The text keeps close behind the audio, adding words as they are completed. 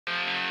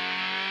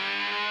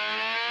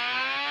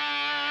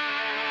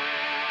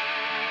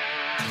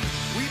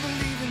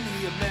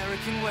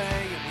American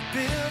way, and we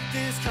built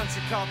this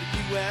country called the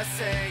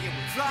USA, and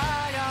we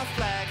fly our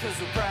flag cause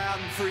we're proud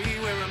and free,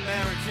 we're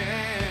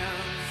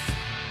Americans.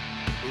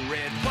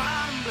 Red,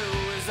 white, and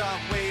blue is our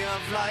way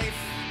of life.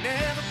 We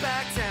never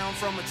back down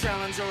from a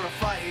challenge or a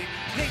fight.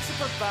 Nature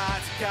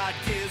provides, God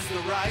gives the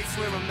rights,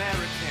 we're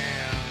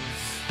Americans.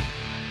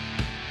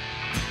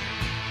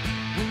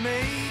 We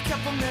make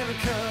up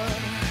America,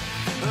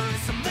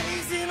 it's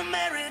amazing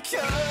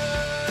America.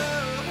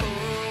 Oh,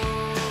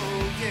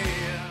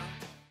 yeah.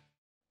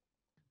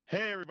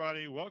 Hey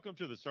everybody, welcome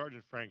to the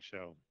Sergeant Frank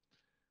Show.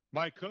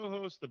 My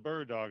co-host, the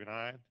Bird Dog, and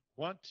I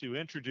want to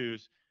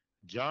introduce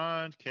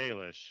John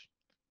Kalish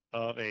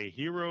of A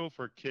Hero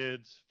for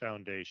Kids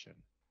Foundation.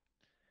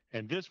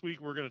 And this week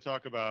we're going to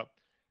talk about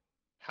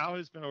how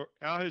his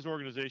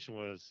organization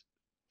was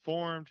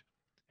formed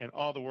and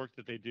all the work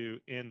that they do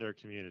in their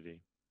community.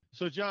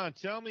 So John,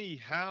 tell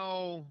me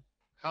how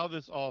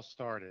this all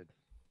started.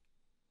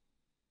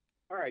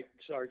 All right,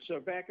 Sarge. So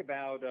back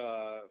about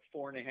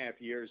 4.5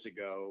 years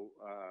ago,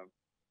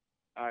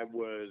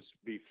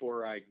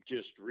 before I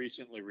just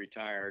recently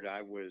retired,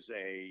 I was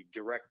a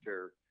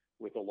director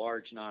with a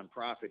large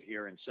nonprofit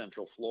here in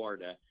Central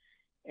Florida.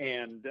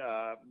 And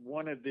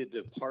one of the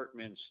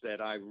departments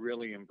that I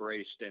really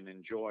embraced and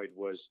enjoyed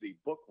was the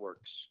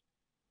Bookworks,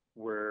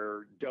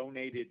 where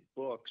donated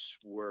books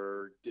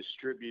were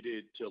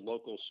distributed to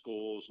local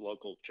schools,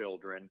 local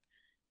children.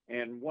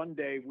 And one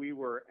day we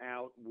were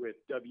out with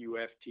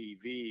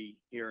WFTV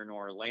here in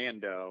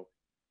Orlando,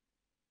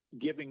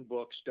 giving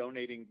books,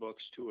 donating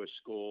books to a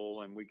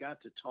school. And we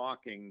got to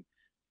talking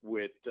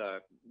with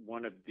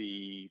one of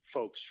the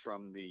folks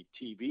from the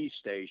TV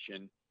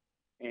station.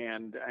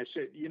 And I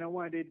said, you know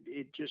what,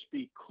 it'd just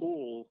be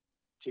cool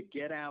to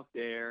get out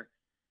there,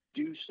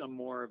 do some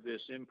more of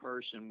this in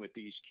person with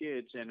these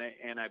kids. And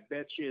I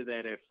bet you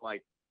that if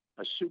like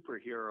a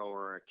superhero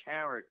or a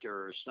character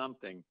or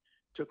something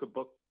took a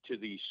book to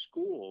these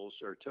schools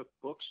or took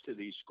books to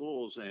these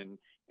schools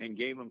and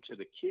gave them to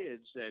the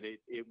kids, that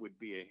it would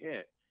be a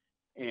hit.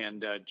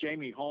 And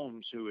Jamie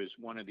Holmes, who is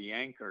one of the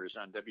anchors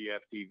on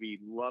WFTV,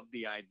 loved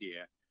the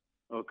idea.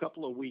 A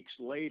couple of weeks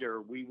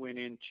later, we went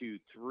into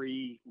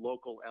 3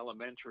 local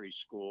elementary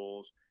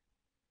schools.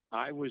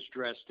 I was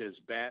dressed as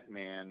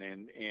Batman,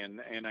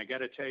 and I got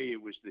to tell you,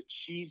 it was the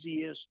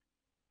cheesiest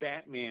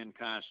Batman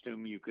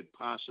costume you could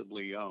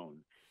possibly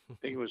own. I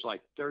think it was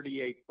like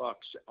 $38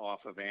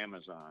 off of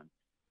Amazon.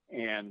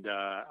 And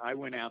I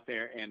went out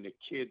there, and the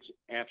kids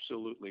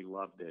absolutely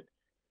loved it.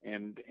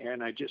 And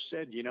I just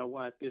said, you know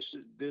what, this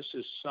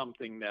is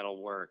something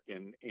that'll work.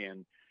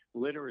 And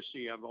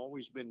literacy, I've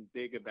always been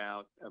big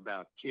about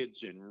kids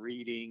and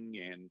reading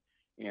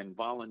and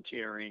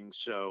volunteering.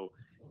 So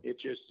it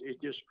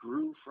just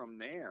grew from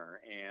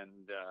there.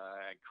 And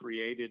I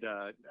created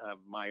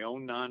my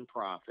own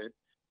nonprofit,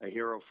 A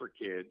Hero for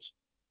Kids.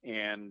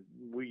 And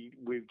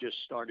we've just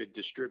started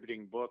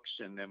distributing books,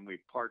 and then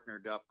we've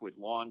partnered up with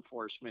law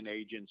enforcement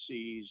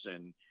agencies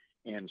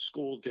and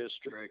school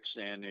districts,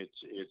 and it's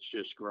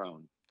just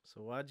grown.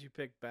 So why'd you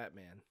pick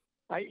Batman?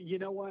 You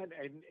know what,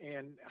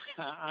 and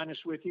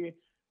honest with you,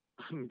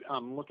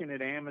 I'm looking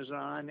at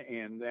Amazon,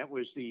 and that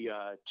was the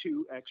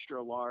 2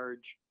 extra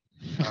large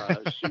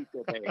suit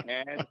that they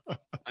had.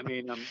 I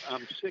mean,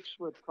 I'm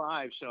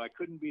 6'5", so I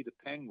couldn't be the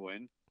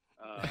Penguin,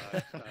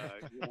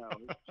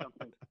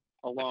 something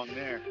along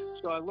there.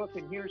 So I look,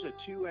 and here's a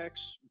 2X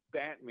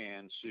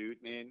Batman suit,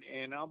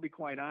 and I'll be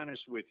quite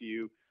honest with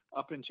you,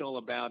 up until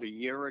about a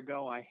year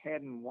ago, I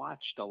hadn't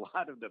watched a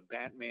lot of the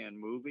Batman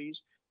movies,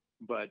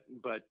 but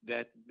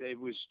that it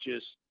was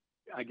just,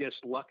 I guess,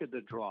 luck of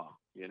the draw.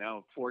 You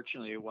know,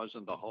 fortunately, it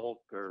wasn't the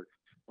Hulk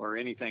or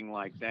anything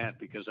like that,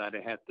 because I'd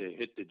have had to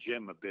hit the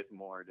gym a bit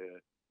more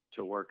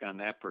to work on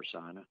that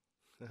persona.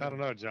 I don't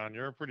know, John,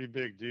 you're a pretty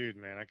big dude,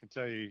 man. I can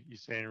tell you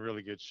stay in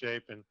really good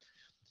shape. And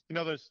you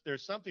know,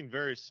 there's something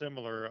very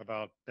similar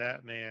about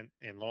Batman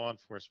and law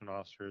enforcement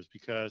officers,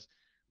 because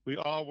we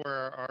all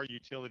wear our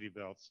utility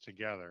belts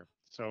together.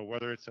 So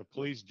whether it's a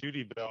police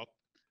duty belt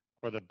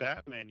or the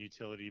Batman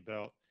utility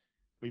belt,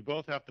 we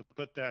both have to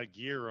put that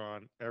gear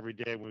on every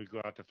day when we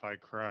go out to fight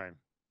crime.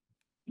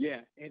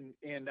 Yeah,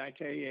 and I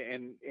tell you,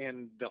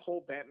 and the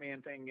whole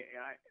Batman thing,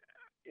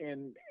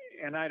 and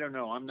I don't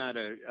know, I'm not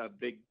a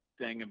big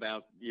thing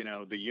about, you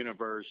know, the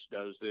universe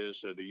does this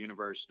or the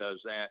universe does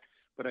that.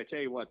 But I tell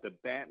you what, the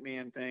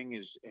Batman thing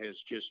has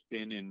just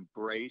been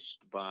embraced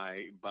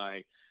by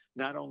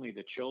not only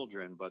the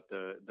children, but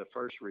the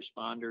first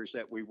responders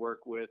that we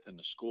work with and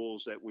the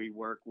schools that we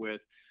work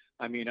with.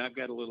 I mean, I've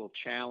got a little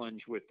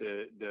challenge with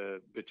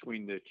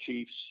between the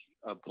chiefs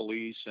of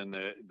police and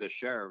the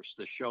sheriffs,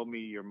 the show me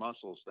your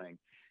muscles thing.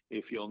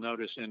 If you'll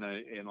notice in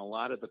a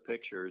lot of the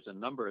pictures, a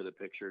number of the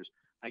pictures,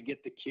 I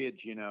get the kids,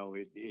 you know,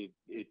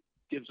 it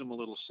gives them a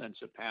little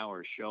sense of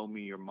power. Show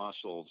me your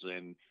muscles.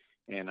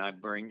 And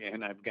I've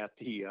got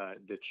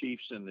the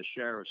chiefs and the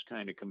sheriffs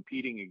kind of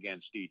competing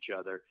against each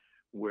other,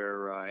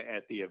 where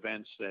at the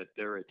events that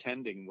they're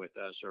attending with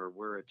us or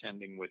we're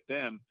attending with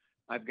them,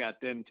 I've got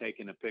them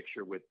taking a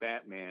picture with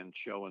Batman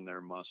showing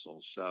their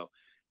muscles. So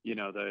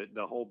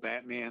the whole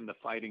Batman, the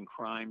fighting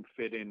crime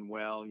fit in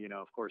well.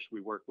 Of course,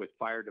 we work with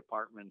fire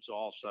departments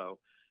also.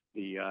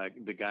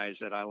 The guys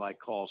that I like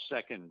call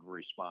second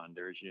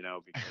responders,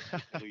 because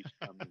the police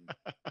come and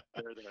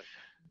they're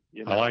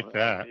the, I like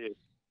that.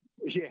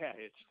 yeah,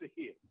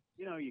 it's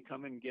you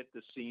come and get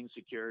the scene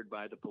secured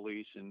by the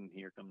police, and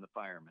here come the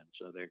firemen.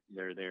 So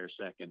they're there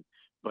second.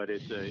 But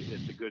it's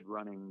a good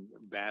running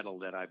battle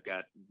that I've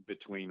got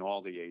between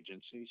all the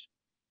agencies.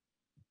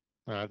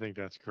 I think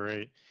that's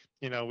great.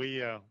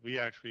 We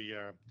actually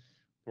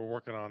we're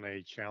working on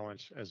a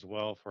challenge as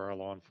well for our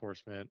law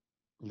enforcement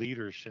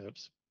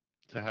leaderships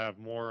to have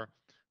more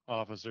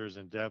officers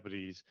and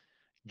deputies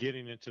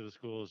getting into the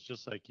schools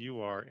just like you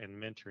are and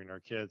mentoring our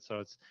kids.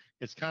 So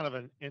it's kind of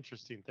an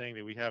interesting thing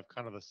that we have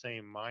kind of the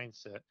same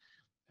mindset.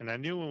 And I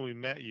knew when we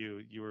met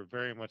you, you were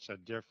very much a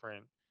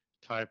different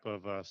type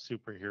of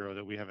superhero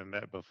that we haven't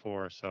met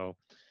before. So,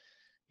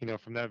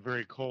 from that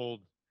very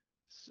cold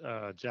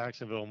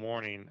Jacksonville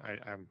morning,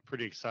 I'm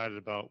pretty excited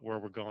about where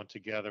we're going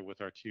together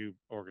with our two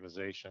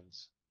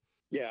organizations.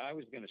 Yeah, I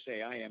was going to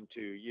say I am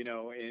too.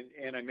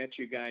 And I met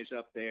you guys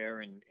up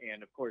there, and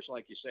of course,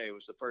 like you say, it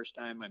was the first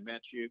time I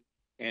met you,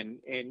 and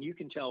you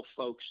can tell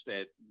folks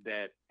that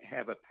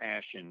have a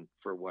passion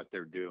for what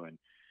they're doing.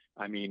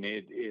 I mean,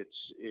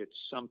 it's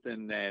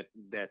something that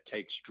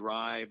takes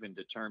drive and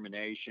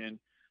determination.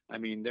 I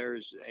mean,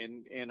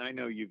 and I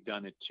know you've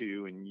done it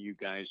too, and you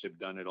guys have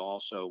done it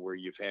also, where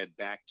you've had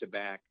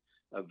back-to-back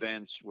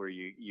events where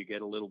you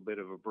get a little bit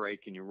of a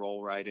break and you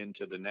roll right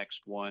into the next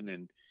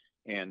one.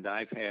 And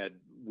I've had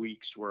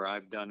weeks where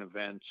I've done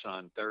events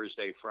on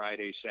Thursday,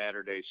 Friday,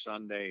 Saturday,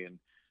 Sunday, and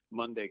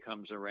Monday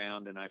comes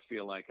around and I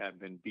feel like I've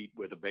been beat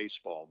with a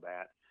baseball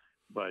bat.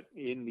 But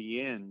in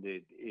the end,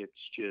 it's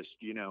just,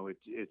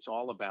 it's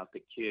all about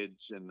the kids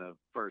and the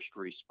first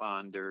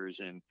responders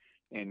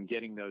and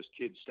getting those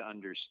kids to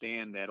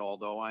understand that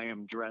although I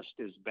am dressed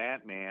as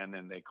Batman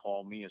and they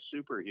call me a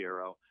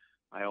superhero,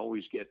 I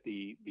always get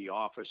the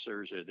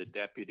officers or the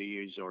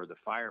deputies or the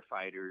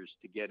firefighters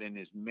to get in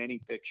as many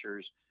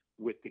pictures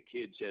with the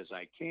kids as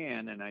I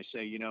can. And I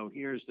say,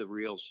 here's the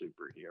real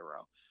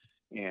superhero.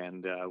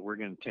 And we're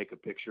going to take a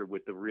picture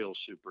with the real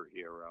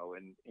superhero.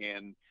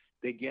 And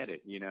they get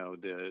it.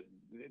 The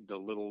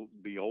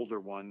older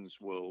ones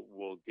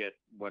will get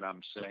what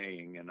I'm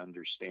saying and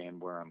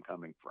understand where I'm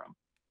coming from.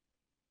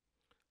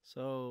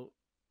 So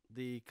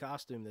the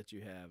costume that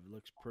you have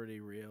looks pretty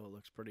real. It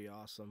looks pretty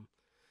awesome.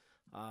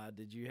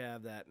 Did you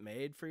have that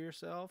made for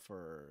yourself,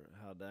 or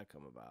how'd that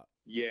come about?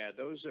 Yeah,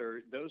 those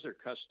are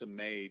custom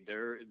made.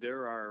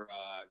 There are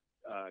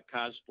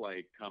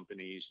cosplay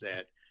companies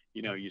that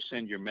you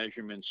send your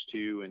measurements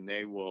to, and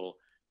they'll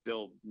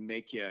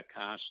make you a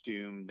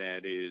costume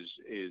that is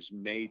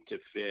made to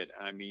fit.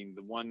 I mean,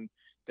 the one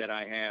that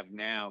I have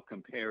now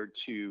compared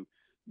to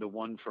the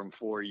one from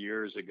 4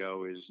 years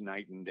ago is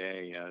night and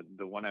day.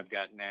 The one I've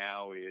got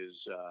now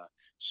is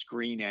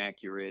screen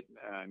accurate.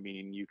 I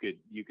mean, you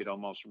could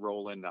almost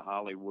roll into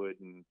Hollywood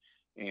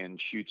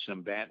and shoot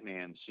some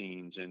Batman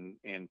scenes,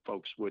 and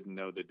folks wouldn't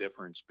know the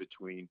difference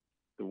between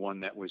the one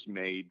that was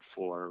made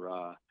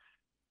for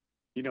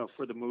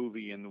for the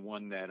movie and the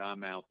one that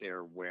I'm out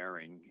there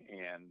wearing.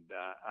 And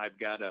I've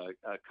got a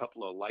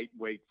couple of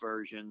lightweight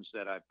versions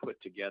that I've put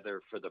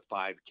together for the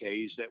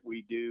 5Ks that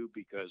we do,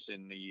 because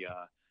in the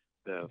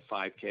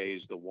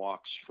 5Ks, the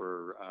walks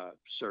for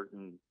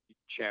certain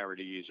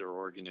charities or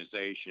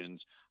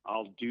organizations,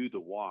 I'll do the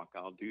walk.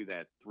 I'll do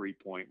that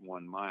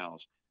 3.1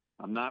 miles.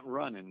 I'm not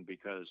running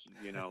because,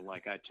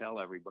 like I tell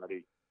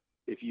everybody,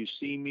 if you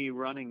see me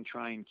running,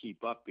 try and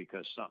keep up,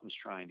 because something's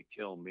trying to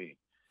kill me.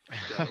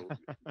 So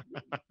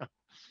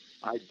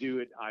I do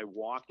it, I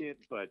walk it,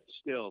 but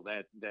still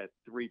that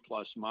 3+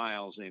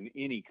 miles in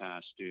any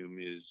costume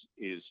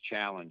is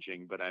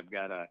challenging. But I've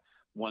got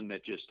one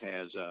that just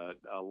has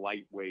a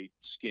lightweight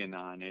skin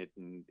on it,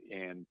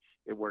 and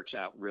it works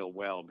out real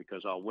well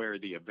because I'll wear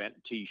the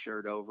event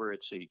T-shirt over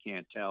it, so you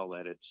can't tell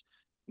that it's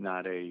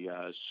not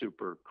a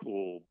super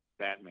cool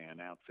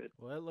Batman outfit.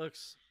 Well, it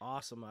looks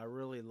awesome. I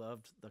really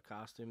loved the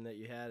costume that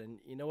you had, and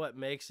you know what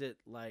makes it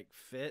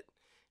fit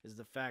is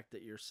the fact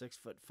that you're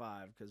 6'5".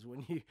 Because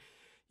when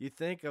you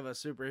think of a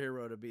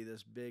superhero to be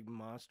this big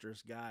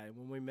monstrous guy,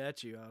 when we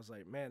met you, I was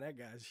like, man, that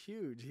guy's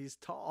huge. He's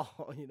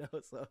tall,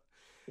 So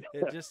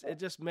it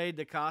just made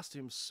the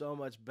costume so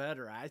much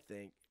better, I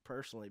think,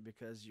 personally,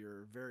 because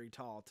you're very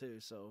tall too.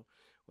 So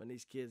when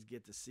these kids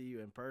get to see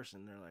you in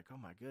person, they're like, oh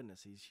my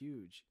goodness, he's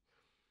huge.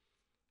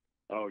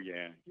 Oh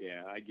yeah.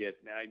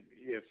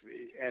 If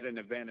at an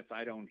event, if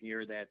I don't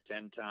hear that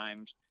 10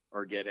 times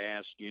or get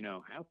asked,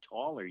 how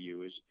tall are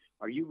you?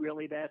 Are you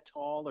really that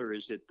tall, or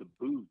is it the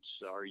boots?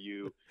 Are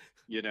you,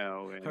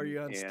 are you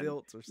on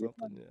stilts or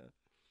something?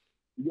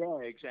 Yeah,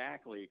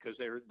 exactly. Because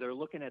they're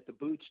looking at the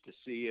boots to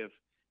see if,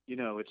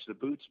 it's the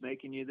boots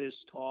making you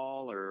this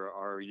tall, or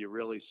are you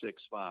really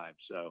 6'5"?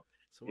 So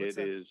it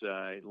is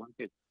like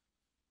it.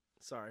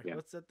 Sorry, yeah.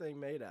 What's that thing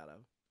made out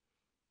of?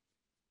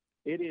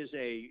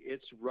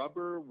 It's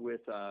rubber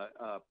with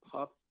a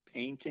puff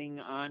painting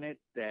on it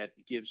that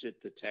gives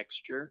it the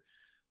texture.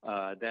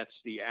 That's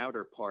the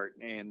outer part,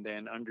 and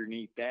then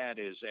underneath that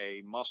is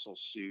a muscle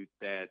suit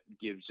that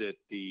gives it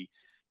the,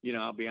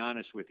 I'll be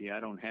honest with you, I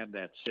don't have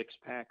that six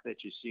pack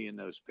that you see in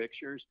those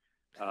pictures.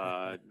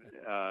 I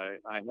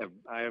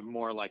have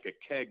more like a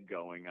keg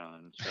going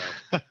on.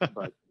 So,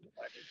 but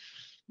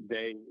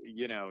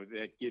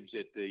that gives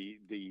it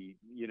the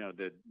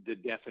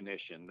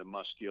definition, the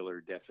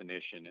muscular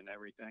definition, and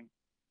everything.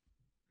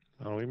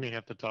 Oh, we may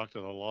have to talk to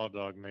the law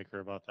dog maker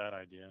about that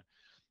idea.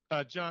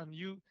 John,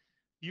 you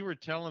were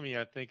telling me,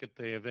 I think, at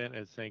the event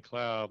at St.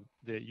 Cloud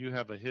that you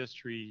have a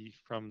history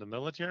from the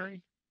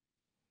military.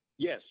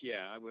 Yes,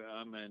 yeah,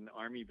 I'm an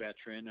Army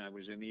veteran. I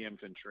was in the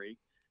infantry.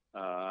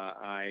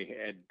 I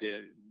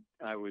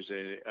was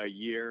a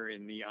year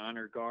in the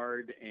Honor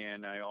Guard,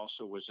 and I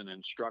also was an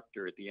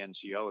instructor at the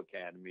NCO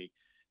Academy,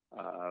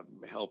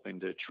 helping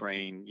to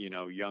train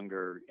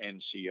younger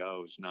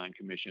NCOs,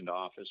 non-commissioned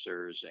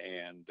officers,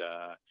 and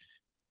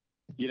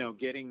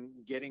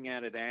getting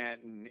out of that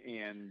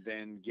and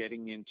then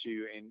getting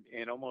into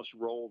and almost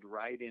rolled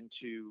right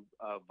into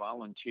a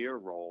volunteer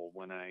role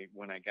when I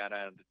got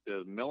out of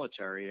the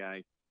military.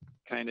 I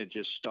kind of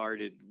just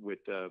started with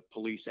the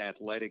police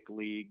athletic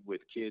league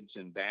with kids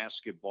in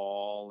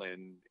basketball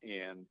and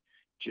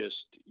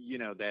just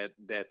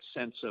that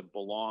sense of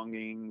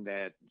belonging.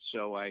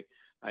 So I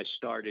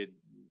started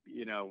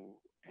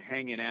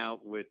hanging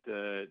out with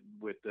the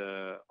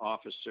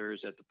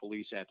officers at the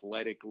police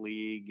athletic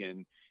league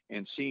and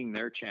seeing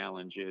their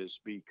challenges,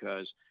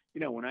 because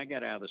when I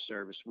got out of the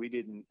service, we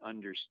didn't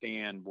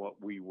understand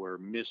what we were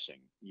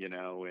missing,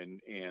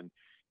 and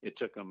it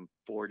took them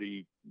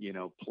 40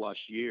 plus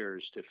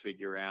years to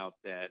figure out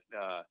that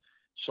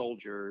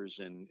soldiers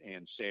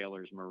and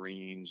sailors,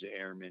 Marines,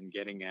 airmen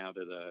getting out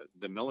of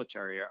the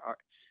military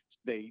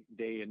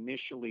they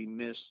initially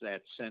miss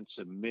that sense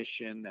of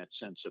mission, that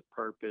sense of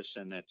purpose,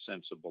 and that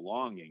sense of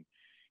belonging.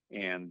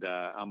 And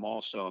I'm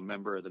also a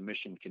member of the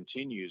Mission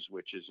Continues,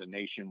 which is a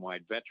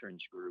nationwide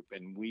veterans group,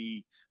 and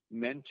we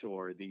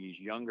mentor these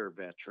younger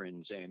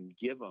veterans and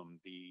give them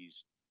these,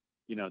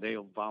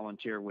 they'll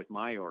volunteer with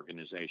my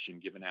organization,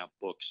 giving out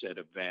books at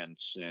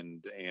events,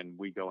 and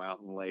we go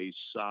out and lay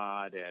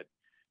sod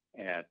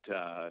at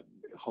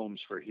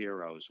Homes for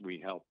Heroes. We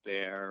help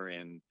there,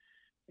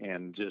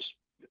 and just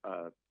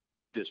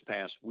this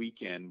past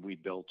weekend, we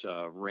helped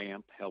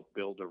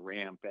build a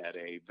ramp at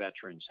a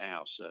veteran's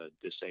house, a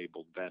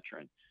disabled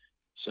veteran,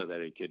 so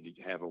that he could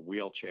have a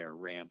wheelchair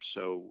ramp.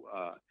 So,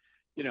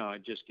 I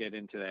just get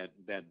into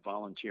that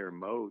volunteer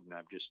mode, and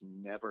I've just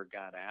never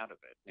got out of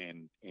it.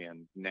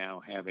 And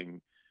now having,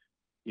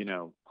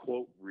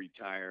 quote,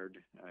 retired,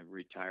 I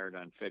retired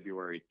on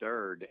February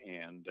 3rd.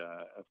 And,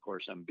 of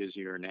course, I'm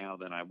busier now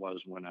than I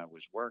was when I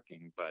was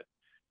working, but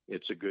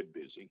it's a good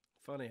busy.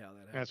 Funny how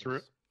that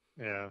happens.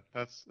 Yeah,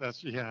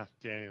 yeah,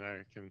 Danny and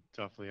I can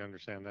definitely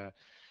understand that.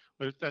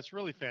 But that's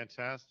really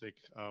fantastic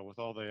with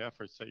all the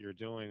efforts that you're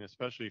doing,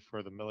 especially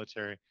for the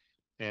military.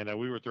 And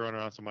we were throwing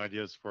around some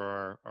ideas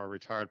for our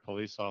retired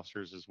police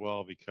officers as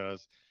well,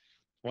 because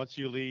once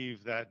you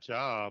leave that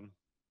job,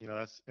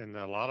 and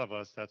a lot of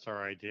us, that's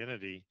our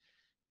identity,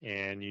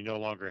 and you no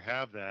longer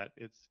have that.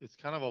 It's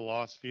kind of a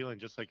lost feeling,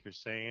 just like you're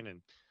saying.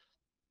 And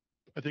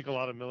I think a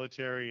lot of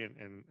military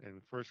and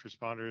first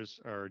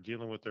responders are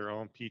dealing with their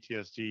own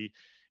PTSD.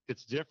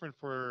 It's different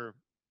for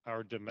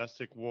our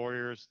domestic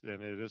warriors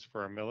than it is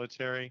for our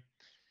military,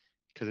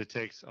 because it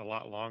takes a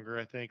lot longer,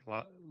 I think,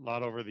 a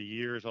lot over the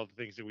years, all the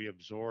things that we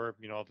absorb,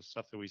 all the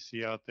stuff that we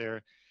see out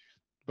there.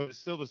 But it's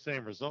still the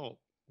same result.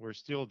 We're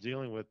still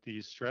dealing with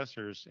these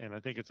stressors, and I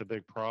think it's a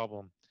big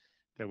problem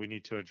that we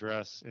need to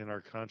address in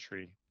our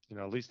country.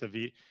 At least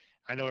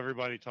I know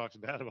everybody talks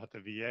bad about the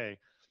VA,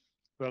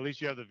 but at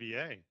least you have the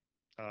VA.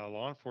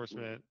 Law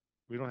enforcement,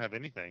 we don't have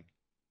anything.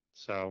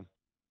 So.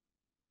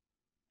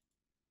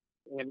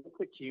 And it's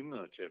a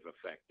cumulative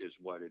effect is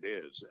what it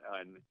is.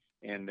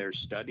 And they're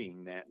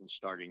studying that and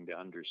starting to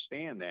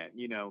understand that,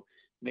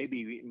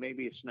 maybe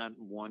it's not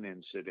one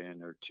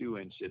incident or two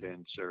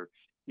incidents or,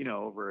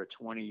 over a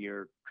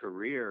 20-year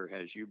career,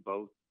 as you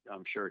both,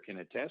 I'm sure, can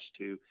attest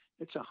to,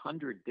 it's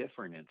 100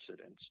 different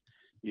incidents,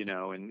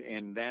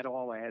 and that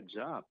all adds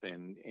up.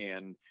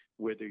 And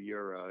whether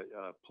you're a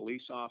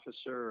police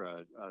officer,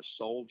 a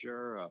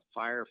soldier, a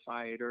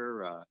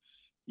firefighter,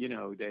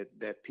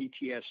 that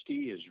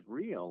PTSD is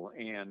real,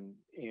 and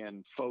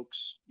folks,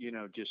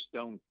 just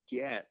don't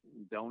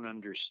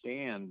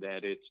understand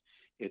that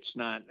it's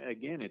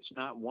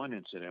not one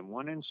incident.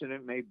 One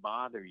incident may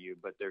bother you,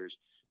 but there's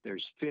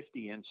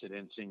 50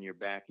 incidents in your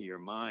back of your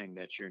mind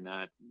that you're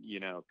not,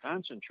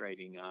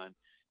 concentrating on,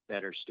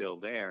 that are still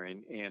there.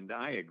 And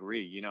I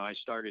agree. I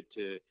started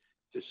to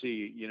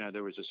see,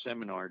 there was a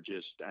seminar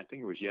I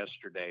think it was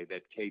yesterday,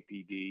 that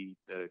KPD,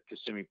 the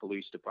Kissimmee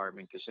Police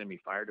Department,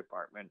 Kissimmee Fire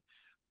Department,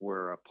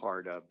 were a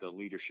part of the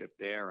leadership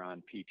there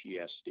on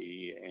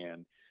PTSD.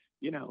 And,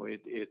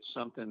 it's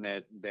something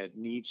that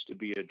needs to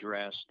be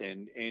addressed.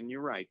 And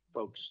you're right,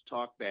 folks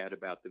talk bad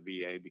about the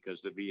VA because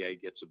the VA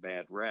gets a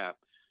bad rap,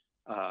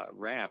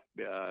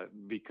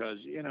 because,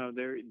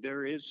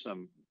 there is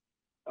some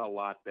a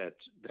lot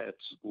that's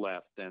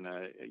left, and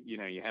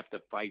you have to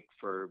fight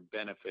for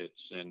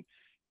benefits, and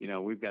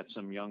we've got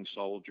some young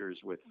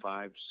soldiers with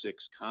 5,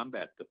 6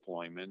 combat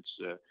deployments,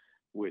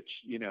 which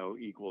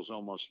equals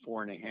almost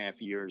 4.5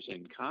 years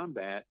in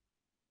combat,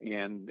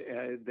 and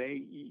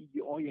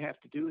all you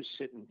have to do is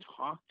sit and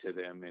talk to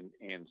them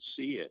and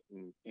see it,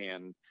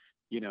 and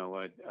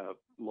a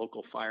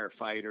local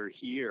firefighter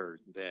here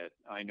that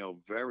I know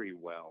very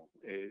well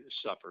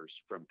suffers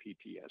from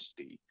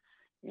PTSD.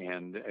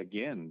 And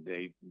again,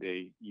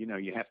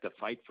 you have to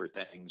fight for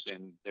things,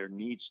 and there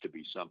needs to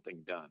be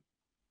something done.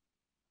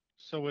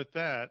 So with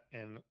that,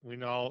 and we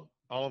know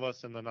all of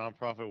us in the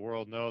nonprofit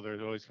world know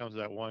there always comes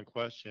that one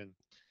question: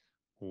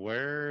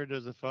 where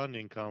does the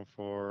funding come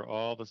for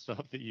all the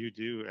stuff that you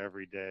do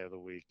every day of the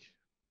week?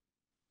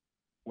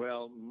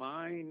 Well,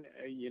 mine,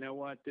 you know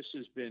what? This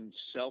has been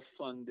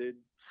self-funded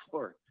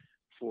for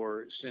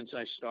since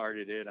I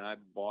started it. I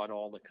bought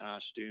all the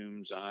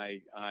costumes.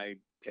 I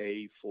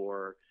pay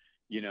for,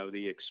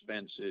 the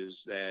expenses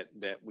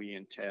that we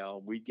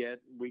entail. We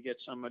get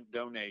some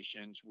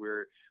donations.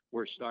 We're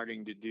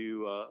starting to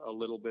do a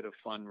little bit of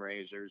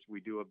fundraisers.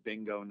 We do a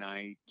bingo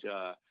night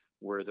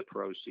where the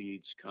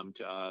proceeds come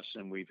to us,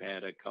 and we've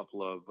had a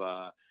couple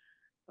of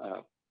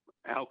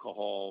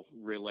alcohol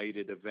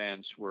related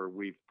events where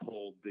we've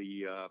pulled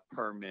the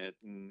permit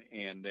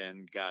and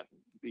then got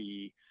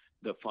the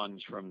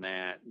funds from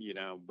that,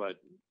 but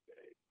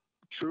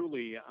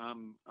truly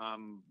I'm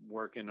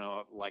working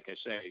on, like I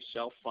say,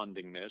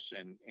 self-funding this,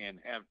 and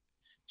have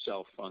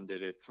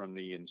self-funded it from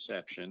the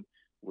inception,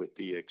 with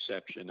the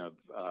exception of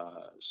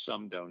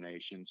some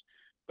donations.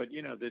 But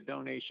the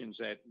donations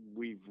that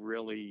we've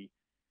really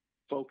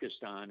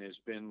focused on has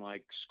been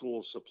like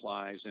school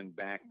supplies and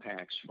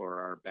backpacks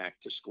for our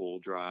back to school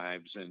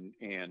drives,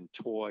 and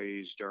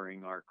toys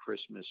during our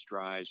Christmas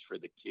drives for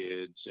the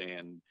kids,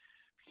 and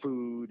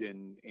food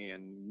and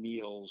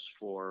meals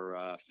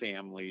for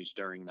families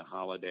during the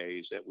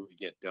holidays that we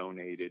get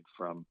donated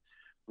from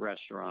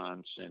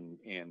restaurants, and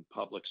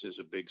Publix is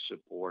a big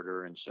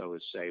supporter, and so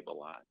is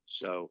Save-A-Lot.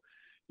 So,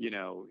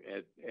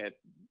 at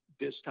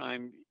this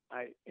time,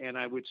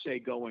 I would say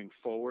going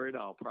forward,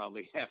 I'll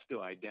probably have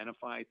to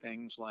identify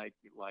things like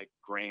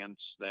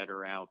grants that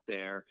are out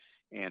there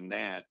and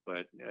that.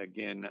 But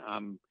again,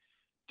 I'm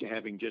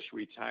having just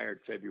retired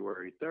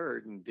February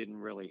 3rd and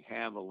didn't really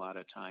have a lot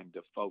of time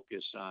to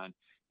focus on.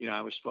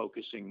 I was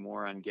focusing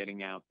more on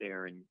getting out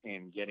there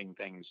and getting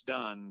things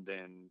done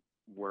than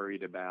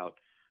worried about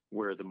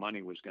where the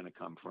money was going to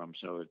come from.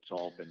 So it's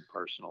all been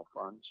personal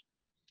funds.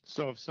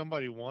 So if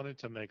somebody wanted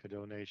to make a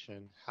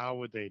donation, how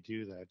would they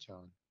do that,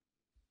 John?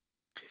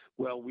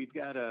 Well, we've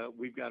got a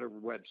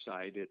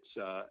website. It's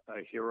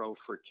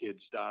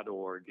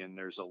aheroforkids.org, and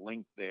there's a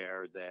link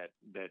there that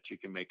you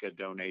can make a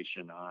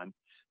donation on.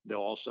 There's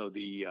also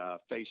the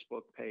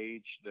Facebook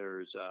page.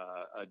 There's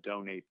a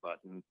donate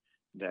button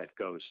that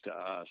goes to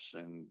us,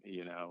 and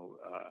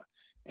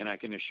and I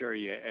can assure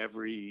you,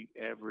 every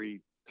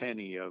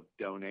penny of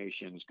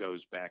donations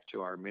goes back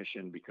to our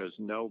mission, because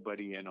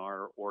nobody in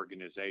our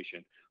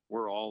organization,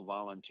 we're all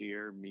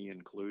volunteer, me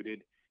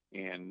included,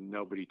 and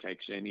nobody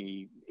takes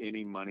any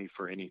money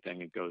for anything.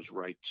 It goes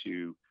right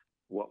to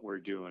what we're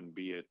doing,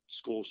 be it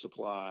school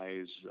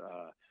supplies,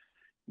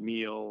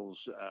 meals,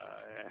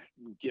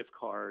 gift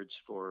cards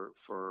for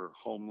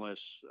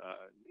homeless,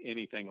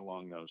 anything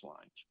along those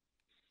lines.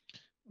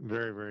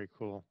 Very, very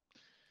cool.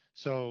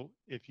 So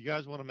if you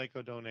guys want to make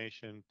a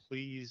donation,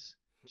 please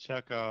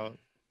check out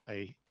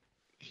a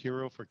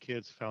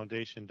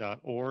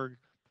heroforkidsfoundation.org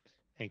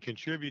and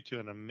contribute to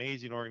an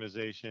amazing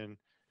organization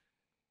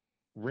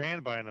ran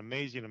by an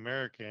amazing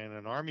American,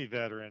 an Army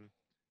veteran,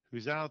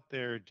 who's out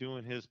there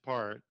doing his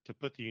part to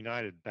put the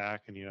United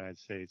back in the United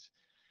States.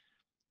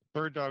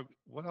 Bird Dog,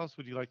 what else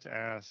would you like to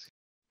ask?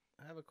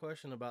 I have a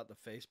question about the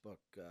Facebook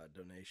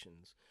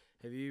donations.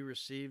 Have you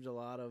received a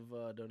lot of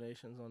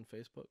donations on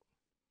Facebook?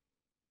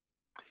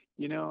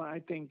 I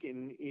think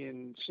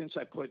in since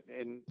I put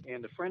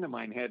and a friend of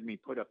mine had me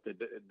put up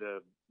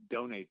the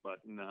donate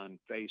button on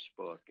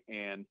Facebook,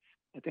 and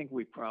I think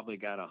we probably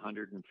got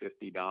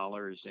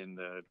 $150 in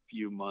the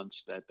few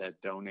months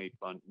that donate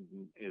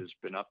button has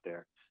been up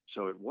there.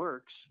 So it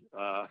works.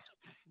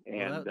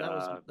 And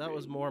that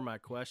was more my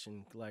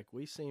question. Like,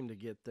 we seem to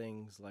get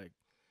things like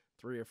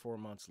 3 or 4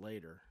 months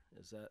later.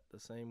 Is that the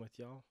same with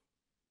y'all?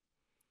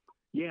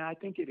 Yeah, I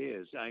think it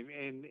is.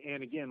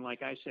 And again,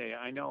 like I say,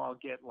 I know I'll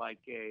get like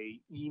a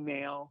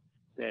email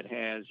that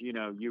has,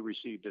 you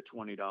received a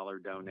 $20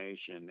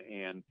 donation,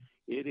 and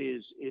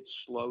it's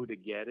slow to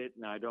get it,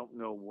 and I don't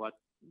know what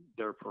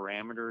their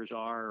parameters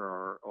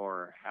are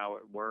or how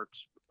it works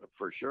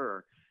for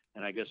sure.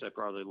 And I guess I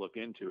probably look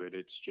into it.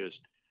 It's just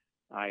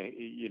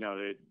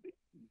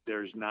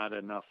there's not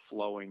enough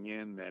flowing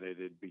in that it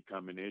had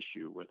become an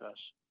issue with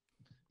us.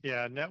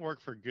 Yeah,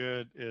 Network for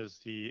Good is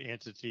the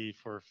entity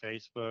for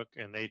Facebook,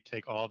 and they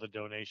take all the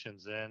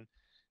donations in,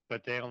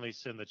 but they only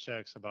send the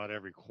checks about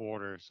every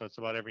quarter. So it's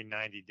about every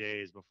 90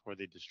 days before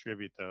they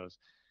distribute those.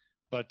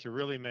 But to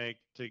really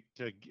to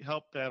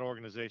help that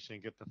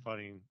organization get the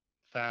funding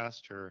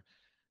faster,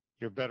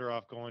 you're better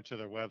off going to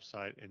their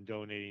website and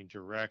donating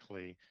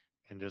directly.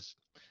 And just,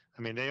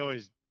 I mean, they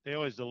always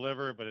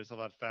deliver, but it's a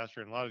lot faster.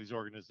 And a lot of these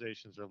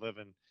organizations are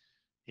living,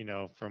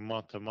 from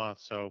month to month.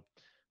 So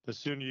the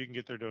sooner you can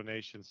get their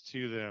donations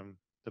to them,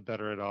 the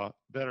better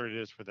it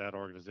is for that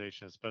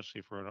organization,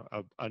 especially for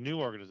a new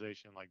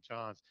organization like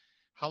John's.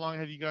 How long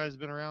have you guys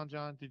been around,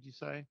 John? Did you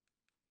say?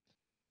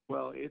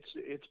 Well, it's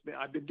been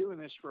I've been doing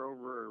this for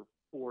over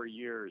 4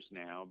 years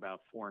now,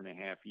 about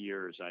 4.5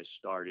 years. I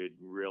started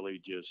really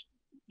just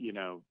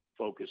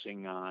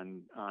focusing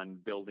on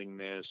building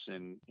this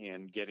and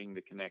getting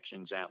the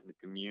connections out in the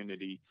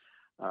community.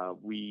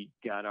 We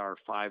got our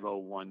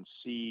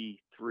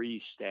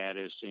 501c3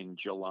 status in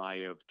July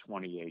of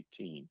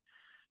 2018.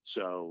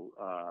 So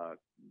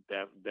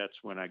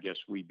that's when I guess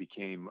we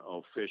became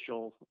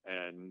official,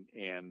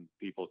 and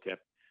people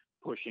kept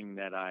pushing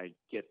that I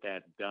get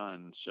that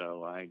done.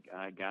 So I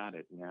got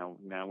it now.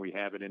 Now we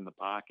have it in the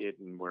pocket,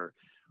 and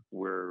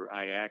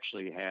I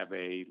actually have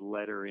a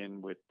letter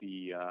in with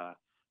the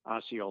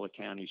Osceola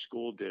County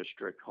School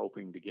District,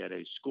 hoping to get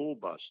a school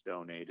bus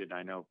donated.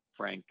 I know,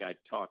 Frank, I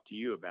talked to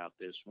you about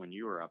this when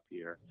you were up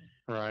here.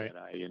 Right. That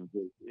I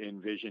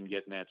envisioned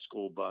getting that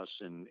school bus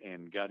and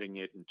gutting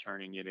it and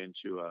turning it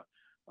into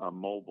a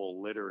mobile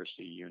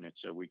literacy unit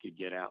so we could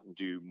get out and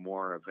do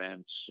more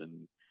events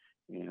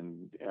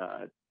and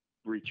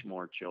reach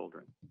more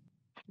children.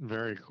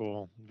 Very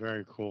cool.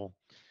 Very cool.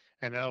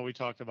 And now we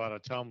talked about a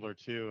tumbler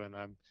too, and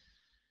I'm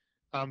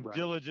Right.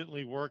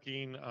 diligently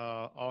working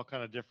all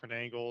kind of different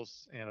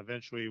angles, and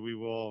eventually we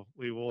will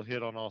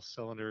hit on all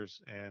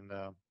cylinders and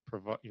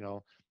provide.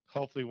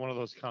 Hopefully one of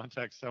those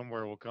contacts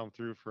somewhere will come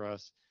through for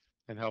us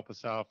and help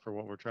us out for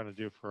what we're trying to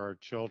do for our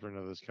children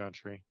of this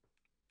country.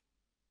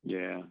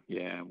 Yeah,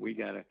 yeah. We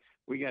gotta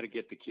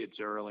get the kids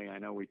early. I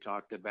know we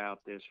talked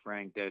about this,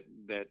 Frank, that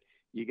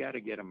you got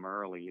to get them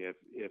early.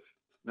 If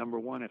number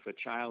one, if a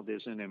child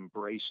isn't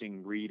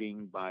embracing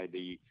reading by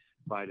the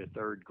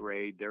third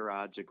grade, their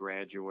odds of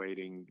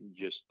graduating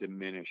just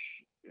diminish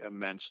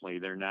immensely.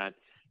 They're not,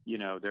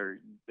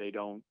 they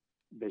don't,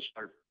 they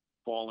start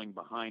falling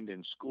behind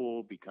in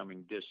school,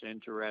 becoming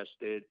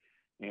disinterested.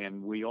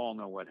 And we all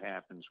know what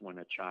happens when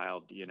a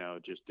child,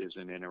 just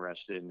isn't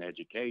interested in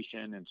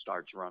education and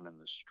starts running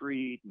the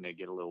street, and they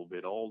get a little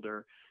bit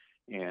older,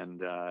 and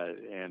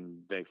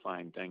they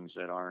find things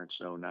that aren't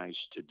so nice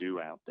to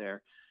do out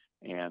there.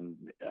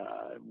 And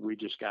we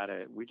just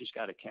gotta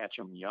catch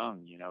them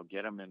young,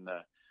 get them in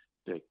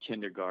the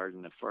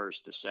kindergarten, the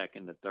first, the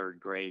second, the third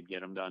grade, get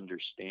them to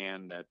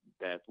understand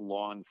that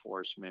law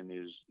enforcement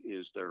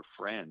is their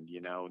friend,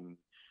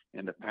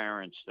 and the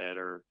parents that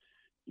are,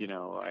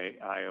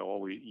 I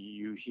always,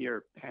 you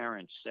hear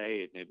parents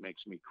say it, and it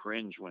makes me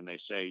cringe when they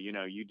say,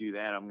 you do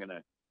that, I'm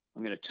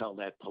gonna tell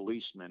that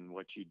policeman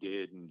what you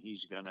did, and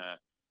he's gonna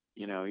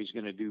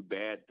do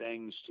bad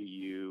things to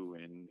you,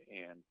 and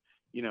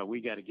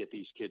we got to get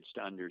these kids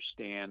to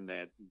understand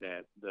that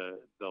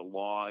the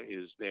law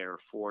is there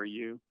for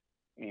you,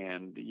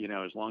 and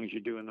as long as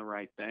you're doing the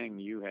right thing,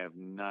 you have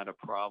not a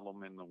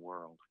problem in the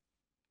world.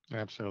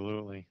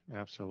 Absolutely,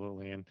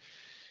 absolutely. And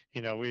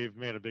we've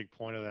made a big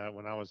point of that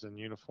when I was in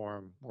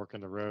uniform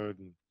working the road,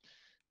 and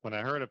when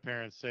I heard a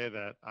parent say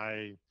that,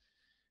 I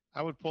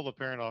would pull the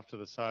parent off to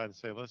the side and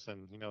say,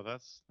 listen,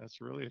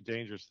 that's really a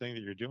dangerous thing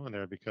that you're doing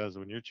there, because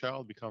when your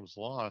child becomes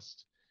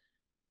lost,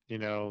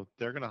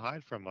 they're going to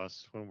hide from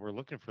us when we're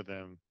looking for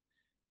them.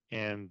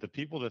 And the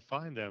people that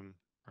find them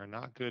are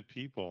not good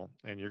people.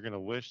 And you're going to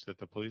wish that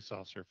the police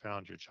officer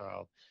found your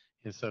child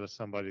instead of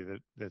somebody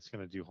that's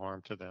going to do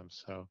harm to them.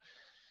 So,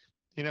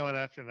 and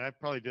I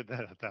probably did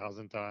that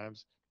 1,000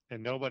 times,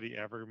 and nobody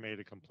ever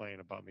made a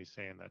complaint about me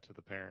saying that to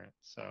the parent.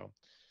 So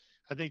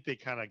I think they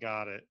kind of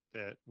got it,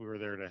 that we were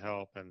there to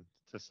help and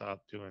to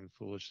stop doing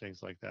foolish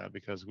things like that,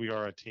 because we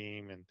are a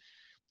team, and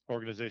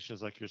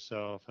organizations like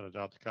yourself and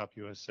Adopt a Cop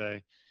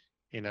USA,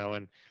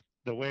 and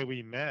the way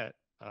we met,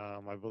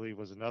 I believe,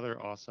 was another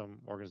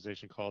awesome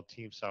organization called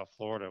Team South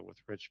Florida with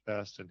Rich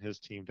Best and his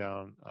team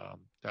down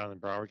in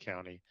Broward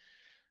County.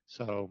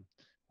 So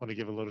I want to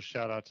give a little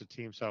shout out to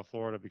Team South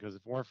Florida, because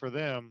if it weren't for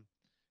them,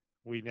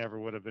 we never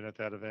would have been at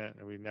that event,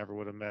 and we never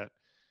would have met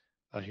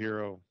a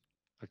hero,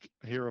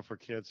 a Hero for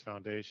Kids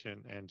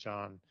Foundation, and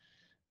John,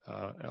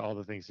 all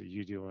the things that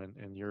you do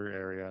in your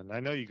area. And I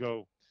know you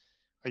go.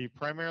 Are you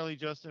primarily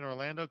just in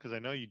Orlando? Because I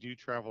know you do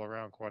travel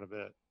around quite a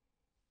bit.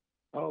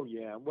 Oh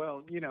yeah,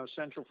 well,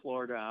 Central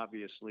Florida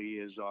obviously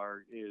is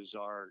our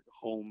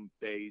home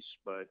base,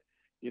 but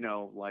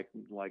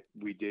like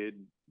we did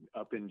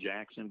up in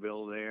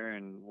Jacksonville there,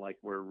 and like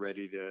we're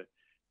ready to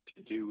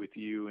do with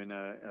you in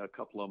a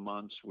couple of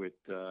months with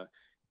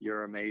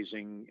your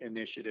amazing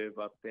initiative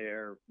up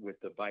there with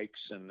the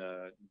bikes and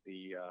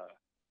the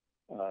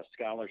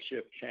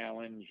scholarship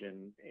challenge,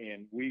 and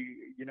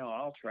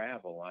I'll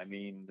travel. I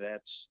mean,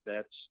 that's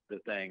the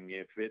thing.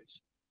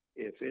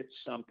 If it's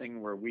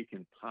something where we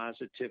can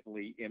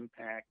positively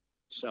impact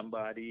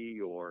somebody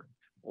or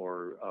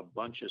a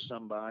bunch of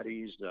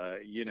somebody's, I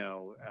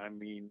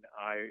mean,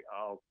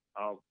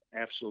 I'll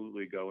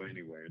absolutely go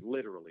anywhere,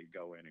 literally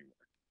go anywhere.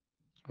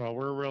 Well,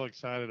 we're real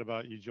excited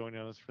about you joining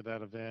us for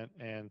that event.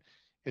 And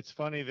it's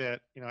funny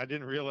that, I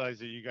didn't realize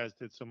that you guys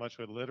did so much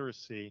with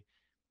literacy.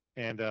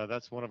 And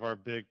that's one of our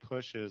big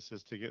pushes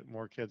is to get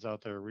more kids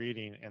out there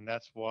reading. And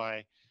that's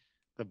why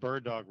the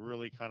bird dog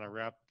really kind of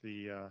wrapped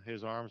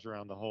his arms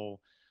around the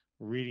whole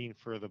reading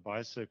for the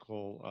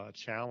bicycle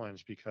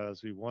challenge,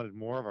 because we wanted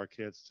more of our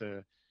kids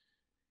to,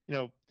 you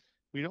know,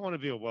 we don't want to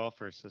be a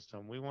welfare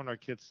system. We want our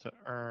kids to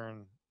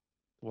earn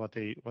what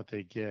they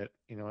get,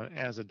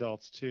 as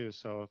adults too.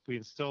 So if we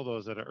instill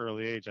those at an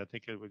early age, I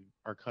think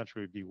our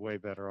country would be way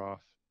better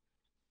off.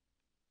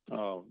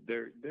 Oh,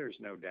 there's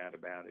no doubt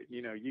about it.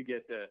 You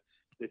get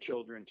the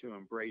children to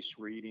embrace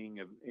reading,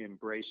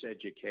 embrace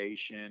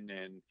education,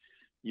 and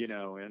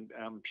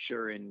I'm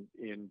sure in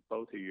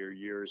both of your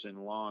years in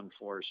law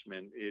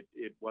enforcement,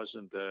 it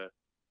wasn't the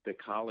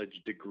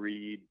college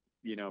degree,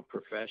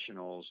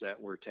 professionals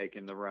that were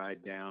taking the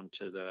ride down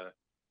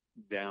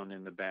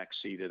in the back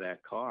seat of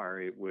that car.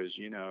 It was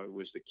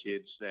the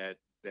kids that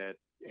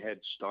had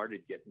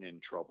started getting in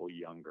trouble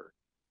younger,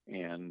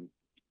 and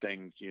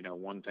things,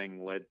 one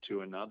thing led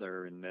to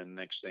another, and then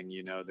next thing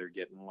you know, they're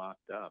getting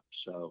locked up.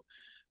 So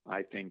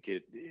I think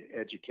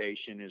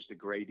education is the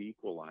great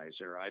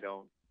equalizer. I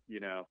don't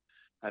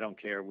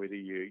care whether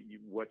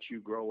what you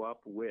grow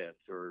up with,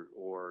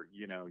 or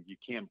you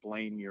can't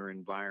blame your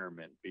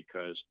environment,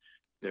 because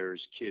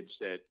there's kids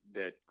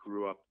that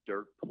grew up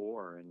dirt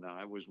poor, and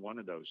I was one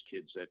of those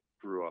kids that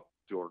grew up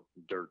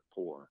dirt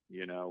poor.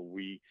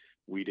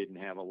 We didn't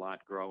have a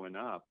lot growing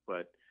up,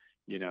 but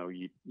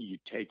you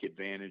take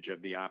advantage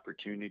of the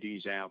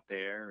opportunities out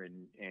there,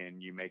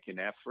 and you make an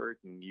effort,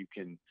 and you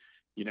can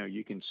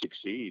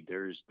succeed.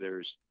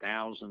 There's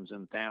thousands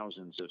and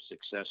thousands of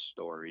success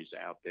stories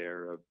out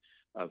there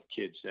of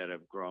kids that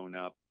have grown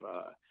up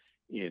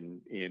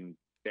in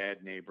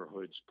bad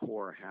neighborhoods,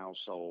 poor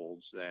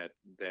households, that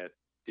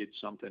did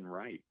something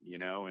right,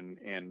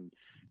 and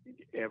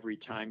every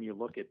time you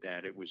look at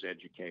that, it was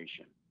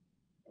education.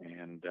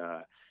 And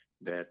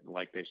that,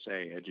 like they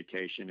say,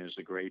 education is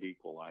the great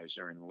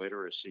equalizer, and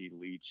literacy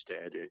leads to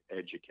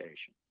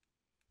education.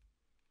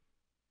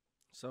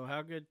 So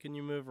how good can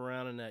you move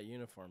around in that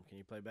uniform? Can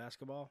you play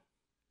basketball?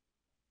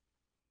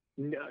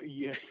 No,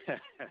 yeah,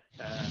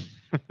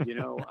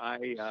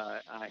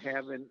 I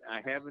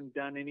haven't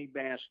done any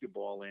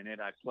basketball in it.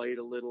 I played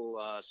a little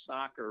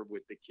soccer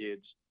with the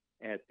kids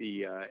at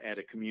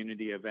a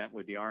community event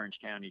with the Orange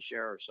County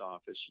Sheriff's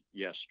Office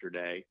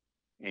yesterday,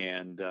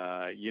 and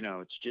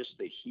it's just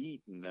the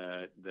heat and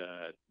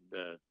the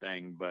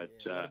thing. But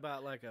Yeah. What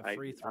about like a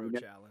free throw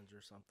challenge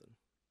or something?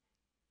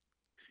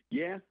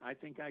 Yeah, I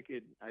think I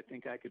could. I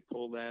think I could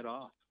pull that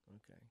off.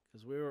 Okay,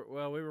 because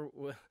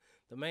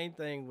the main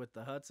thing with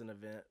the Hudson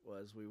event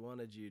was we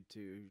wanted you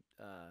to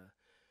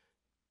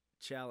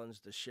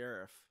challenge the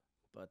sheriff,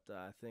 but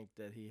I think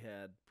that he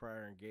had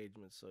prior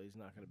engagements, so he's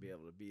not going to be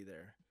able to be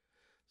there.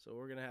 So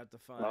we're gonna have to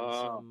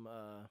find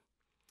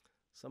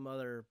some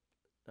other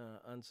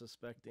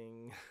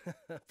unsuspecting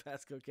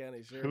Pasco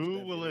County Sheriff's Who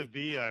deputy. will it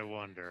be, I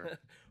wonder?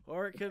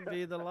 Or it could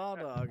be the law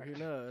dog. Who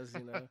knows?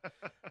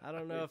 I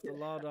don't know if the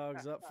law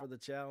dog's up for the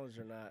challenge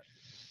or not.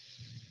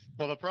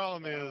 Well, the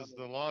problem is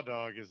the law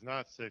dog is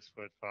not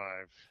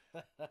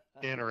 6'5",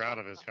 in or out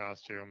of his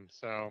costume.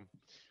 So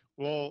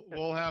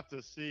we'll have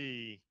to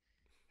see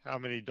how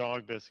many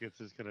dog biscuits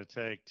it's going to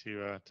take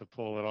to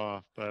pull it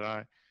off.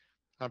 But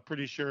I'm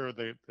pretty sure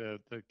the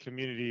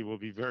community will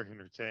be very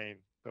entertained.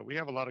 But we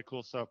have a lot of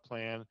cool stuff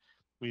planned.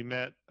 We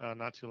met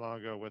not too long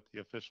ago with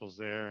the officials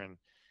there, and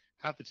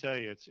I have to tell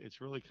you,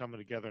 it's really coming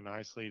together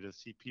nicely to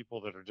see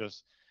people that are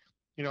just,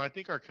 I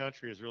think our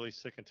country is really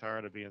sick and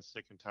tired of being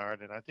sick and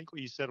tired. And I think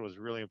what you said was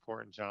really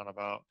important, John,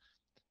 about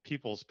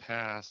people's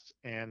past.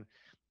 And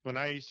when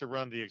I used to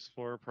run the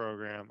Explorer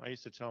program, I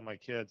used to tell my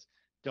kids,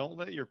 don't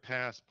let your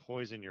past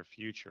poison your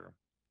future.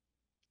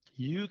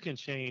 You can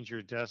change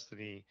your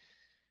destiny.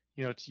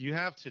 You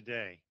have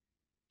today.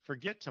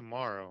 Forget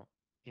tomorrow.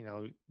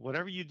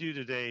 Whatever you do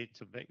today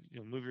to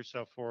move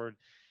yourself forward,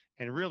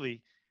 and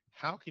really,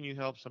 how can you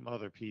help some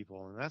other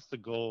people? And that's the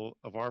goal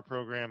of our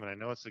program, and I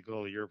know it's the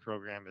goal of your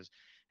program, is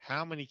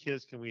how many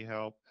kids can we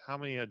help? How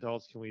many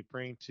adults can we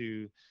bring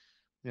to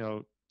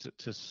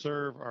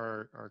serve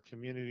our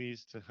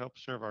communities, to help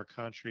serve our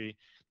country,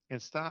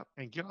 and stop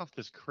and get off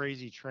this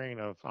crazy train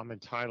of I'm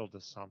entitled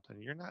to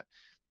something. You're not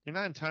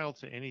entitled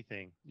to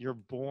anything. You're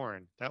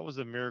born. That was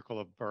a miracle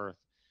of birth.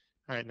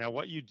 All right, now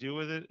what you do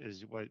with it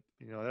is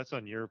that's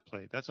on your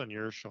plate. That's on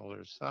your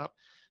shoulders.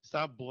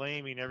 Stop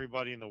blaming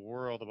everybody in the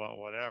world about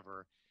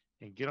whatever,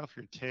 and get off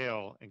your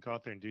tail and go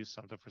out there and do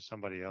something for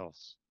somebody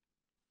else.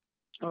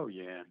 Oh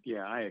yeah,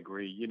 I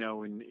agree.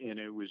 And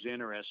it was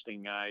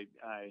interesting. I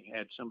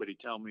had somebody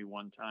tell me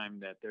one time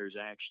that there's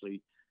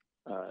actually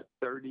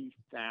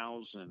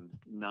 30,000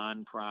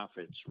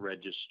 nonprofits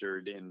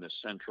registered in the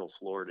Central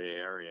Florida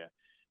area.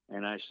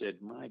 And I said,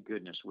 my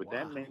goodness, with Wow.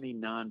 that many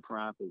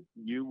nonprofits,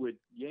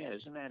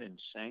 isn't that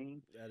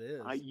insane? That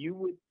is. You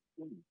would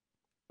think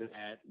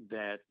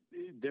that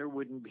there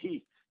would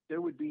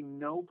be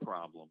no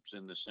problems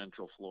in the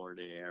Central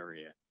Florida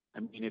area. I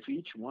mean, if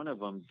each one of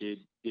them did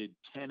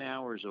 10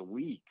 hours a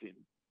week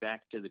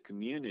back to the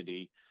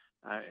community,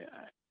 I,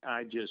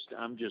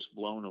 I'm just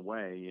blown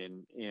away.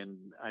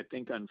 And I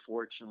think,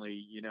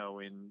 unfortunately,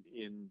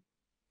 in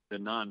the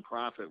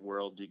nonprofit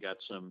world, you got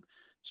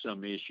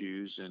some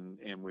issues,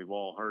 and we've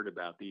all heard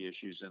about the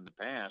issues in the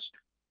past.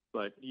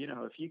 But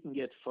if you can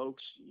get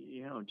folks,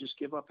 just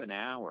give up an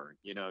hour.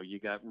 You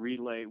got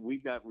relay.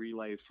 We've got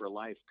Relay for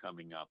Life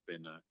coming up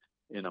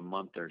in a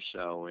month or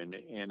so, and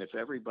if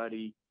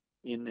everybody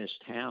in this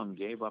town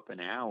gave up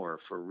an hour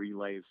for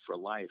Relay for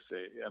Life,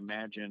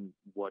 imagine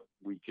what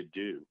we could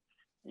do.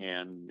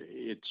 And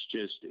it's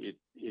just it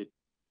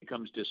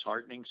becomes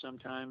disheartening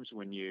sometimes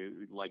when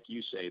you, like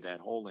you say, that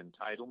whole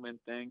entitlement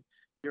thing.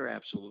 You're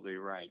absolutely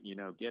right.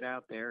 Get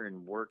out there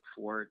and work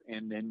for it,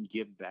 and then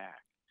give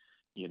back.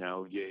 You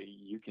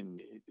can.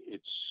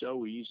 It's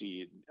so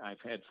easy.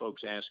 I've had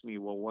folks ask me,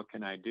 well, what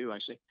can I do? I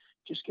say,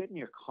 just get in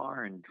your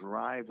car and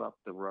drive up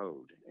the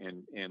road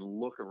and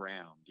look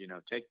around.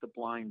 Take the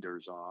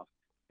blinders off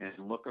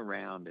and look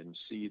around and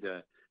see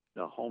the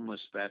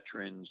homeless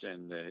veterans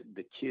and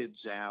the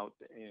kids out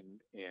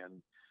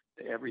and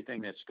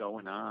everything that's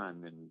going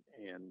on,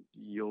 and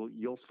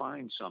you'll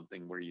find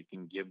something where you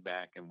can give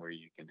back and where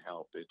you can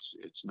help.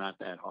 It's not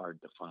that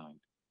hard to find.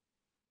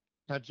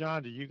 Now,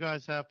 John, do you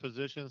guys have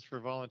positions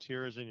for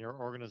volunteers in your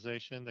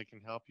organization that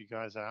can help you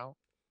guys out?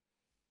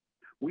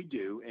 We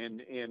do,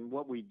 and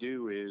what we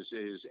do is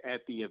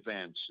at the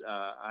events.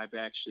 I've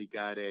actually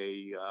got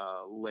a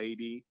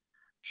lady,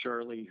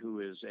 Shirley,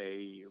 who is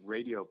a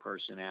radio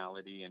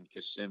personality in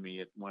Kissimmee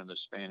at one of the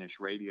Spanish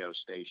radio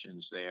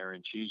stations there,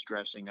 and she's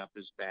dressing up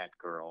as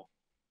Batgirl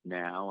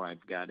now.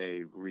 I've got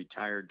a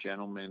retired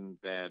gentleman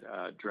that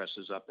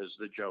dresses up as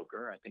the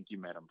Joker. I think you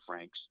met him,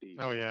 Frank, Steve.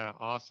 Oh yeah,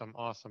 awesome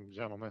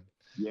gentleman.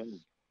 Yeah,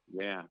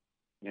 yeah.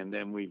 And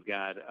then we've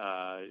got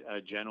a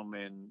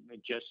gentleman,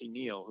 Jesse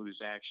Neal,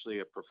 who's actually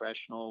a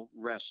professional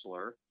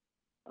wrestler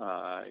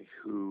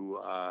who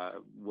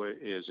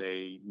is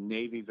a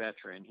Navy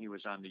veteran. He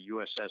was on the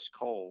USS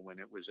Cole when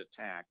it was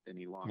attacked, and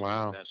he lost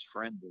Wow. his best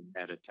friend in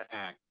that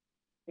attack.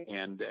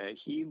 And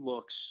he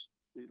looks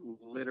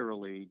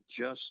literally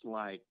just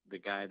like the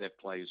guy that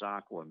plays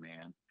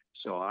Aquaman.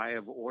 So I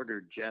have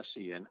ordered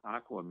Jesse an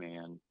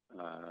Aquaman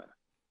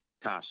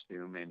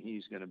costume, and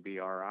he's going to be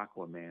our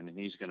Aquaman, and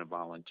he's going to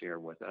volunteer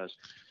with us.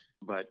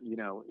 But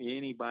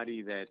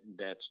anybody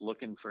that's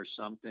looking for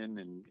something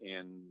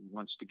and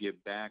wants to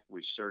give back,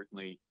 we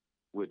certainly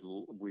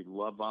we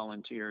love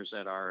volunteers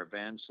at our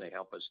events. They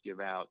help us give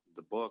out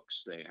the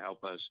books. They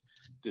help us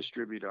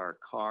distribute our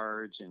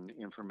cards and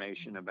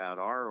information about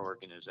our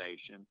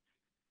organization,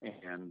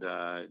 and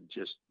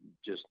just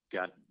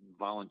got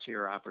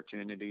volunteer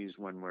opportunities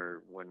when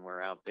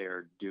we're out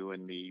there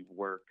doing the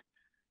work.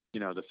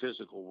 The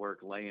physical work,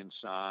 laying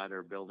sod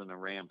or building a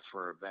ramp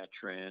for a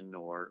veteran,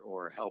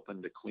 or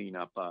helping to clean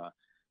up a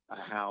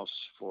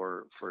house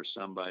for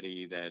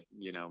somebody that,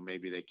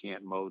 maybe they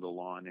can't mow the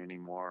lawn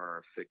anymore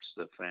or fix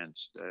the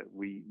fence.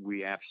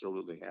 We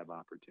absolutely have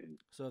opportunity.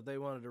 So if they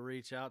wanted to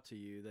reach out to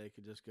you, they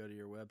could just go to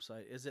your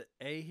website. Is it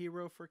A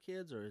Hero for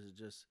Kids, or is it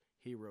just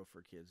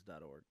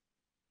heroforkids.org?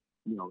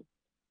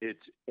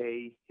 It's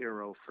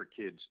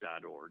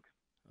aheroforkids.org.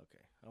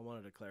 Okay. I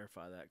wanted to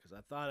clarify that because I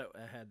thought it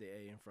had the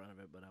A in front of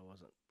it, but I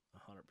wasn't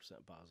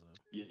 100% positive.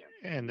 Yeah.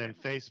 And then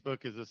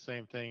Facebook is the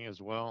same thing as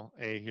well,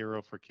 A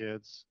Hero for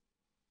Kids.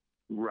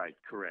 Right,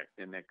 correct,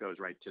 and that goes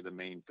right to the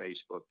main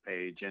Facebook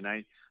page. And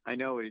I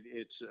know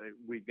it's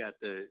we've got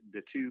the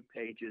two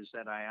pages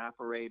that I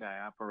operate.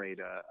 I operate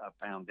a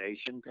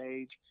foundation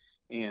page,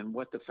 and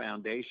what the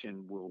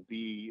foundation will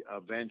be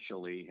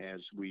eventually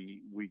as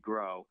we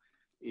grow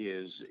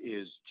is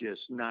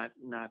just not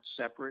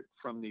separate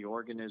from the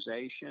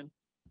organization,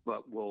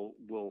 but we'll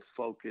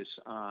focus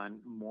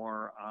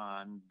more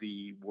on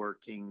the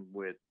working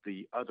with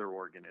the other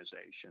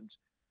organizations.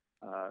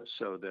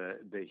 So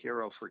the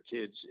Hero for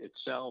Kids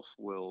itself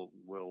will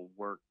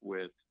work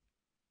with,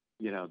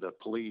 the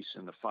police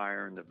and the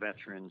fire and the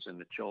veterans and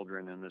the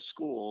children and the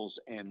schools,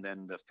 and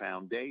then the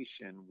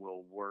foundation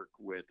will work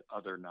with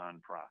other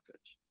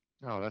nonprofits.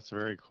 Oh, that's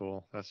very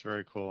cool. That's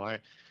very cool.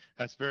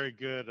 That's very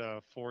good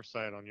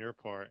foresight on your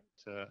part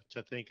to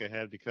think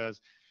ahead, because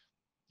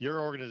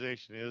your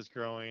organization is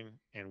growing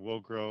and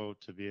will grow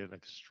to be an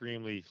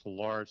extremely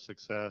large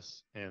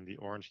success in the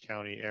Orange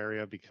County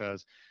area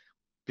because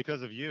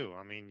of you.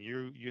 I mean,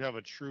 you have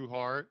a true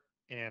heart,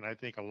 and I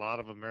think a lot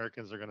of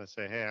Americans are going to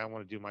say, hey, I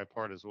want to do my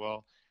part as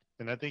well.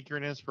 And I think you're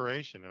an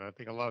inspiration, and I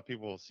think a lot of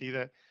people will see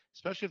that,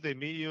 especially if they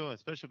meet you, and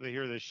especially if they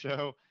hear this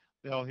show,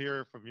 they'll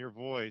hear from your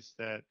voice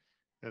that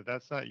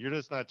that's not, you're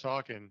just not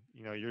talking,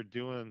 you're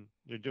doing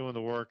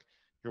the work,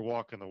 you're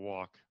walking the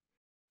walk.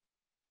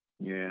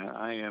 Yeah,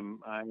 I am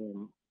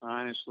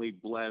honestly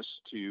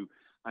blessed to,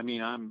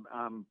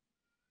 I'm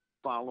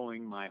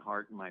following my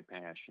heart and my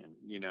passion.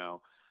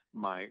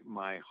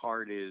 My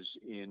heart is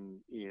in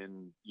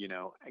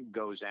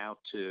goes out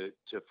to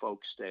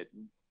folks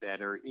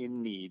that are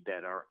in need,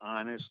 that are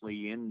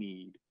honestly in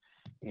need.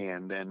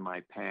 And then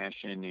my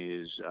passion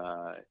is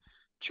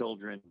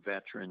children,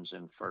 veterans,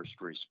 and first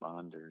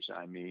responders.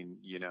 I mean,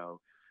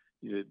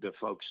 the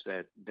folks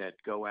that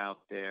go out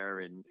there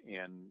and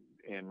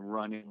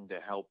run in to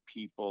help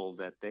people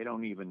that they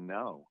don't even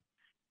know,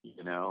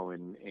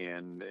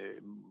 and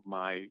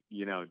my,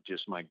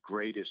 just my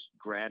greatest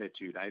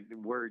gratitude.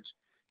 Words,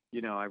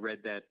 I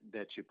read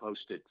that you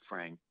posted,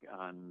 Frank,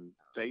 on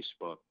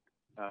Facebook.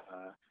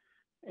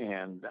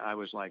 And I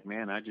was like,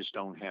 man, I just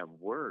don't have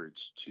words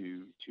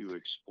to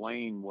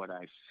explain what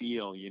I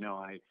feel.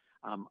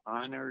 I'm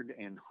honored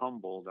and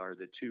humbled are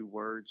the two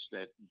words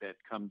that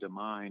come to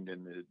mind,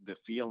 and the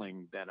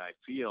feeling that I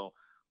feel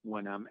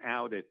when I'm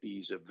out at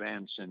these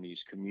events and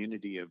these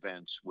community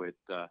events with,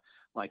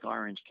 like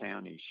Orange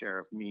County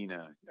Sheriff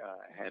Mina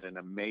had an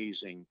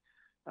amazing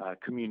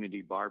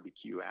community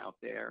barbecue out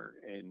there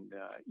in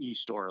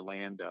East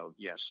Orlando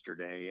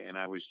yesterday, and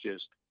I was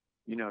just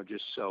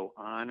so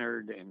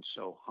honored and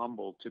so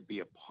humbled to be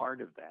a part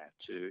of that,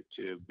 to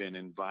have been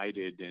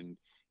invited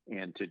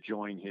and to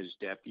join his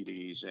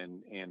deputies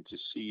and to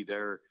see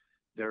their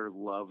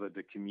love of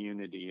the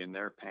community and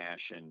their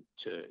passion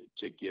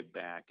to give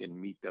back and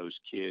meet those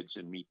kids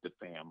and meet the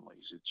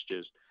families. It's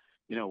just,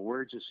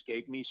 words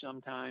escape me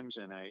sometimes,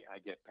 and I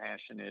get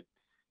passionate,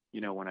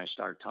 when I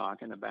start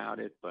talking about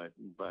it, but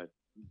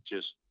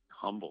just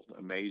humbled,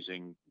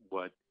 amazing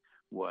what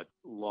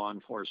law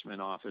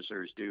enforcement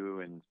officers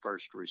do, and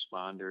first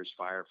responders,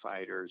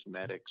 firefighters,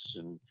 medics,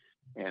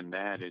 and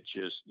that it's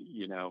just,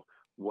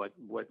 what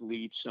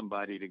leads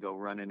somebody to go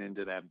running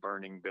into that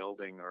burning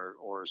building,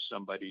 or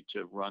somebody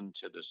to run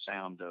to the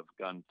sound of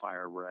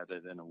gunfire rather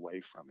than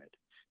away from it,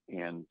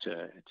 and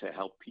to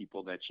help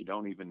people that you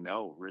don't even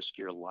know, risk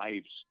your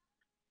lives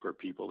for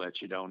people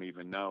that you don't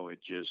even know. It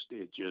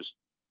just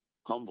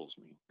humbles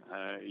me.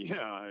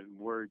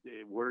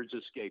 Words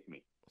escape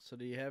me. So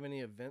do you have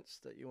any events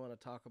that you want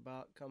to talk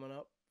about coming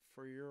up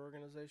for your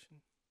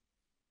organization?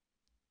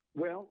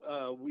 Well,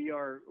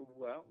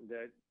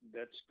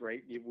 that's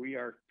great. We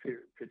are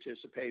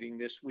participating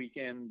this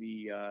weekend,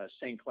 the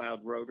St.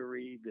 Cloud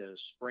Rotary, the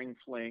Spring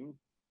Fling.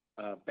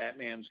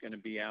 Batman's going to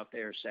be out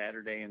there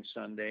Saturday and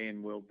Sunday,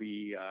 and we'll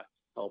be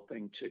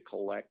helping to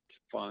collect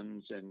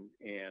funds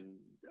and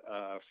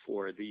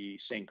for the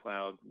St.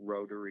 Cloud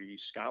Rotary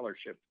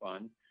Scholarship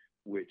Fund,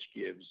 which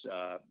gives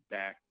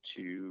back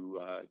to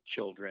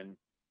children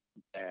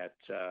that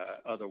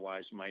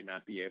otherwise might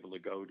not be able to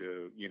go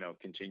to,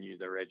 continue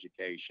their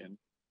education.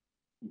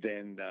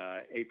 Then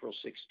April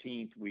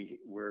 16th,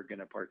 we're going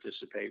to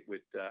participate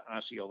with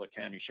Osceola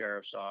County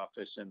Sheriff's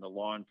Office in the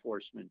Law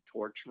Enforcement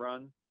Torch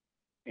Run.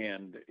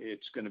 And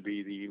it's going to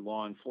be the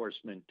Law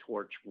Enforcement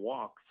Torch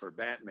Walk for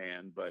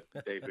Batman, but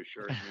they've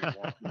assured me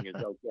walking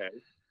is okay.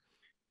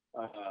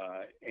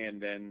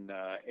 And then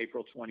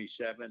April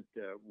 27th,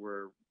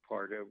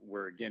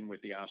 we're again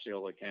with the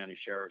Osceola County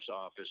Sheriff's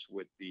Office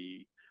with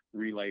the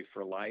Relay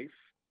for Life.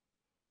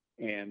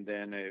 And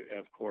then,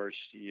 of course,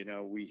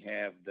 we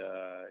have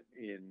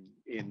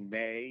in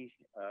May,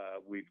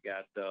 we've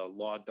got the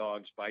Law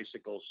Dogs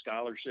Bicycle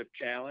Scholarship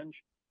Challenge,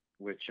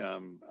 which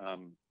I'm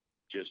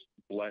just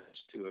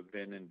blessed to have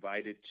been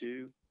invited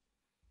to.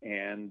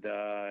 And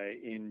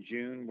in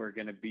June, we're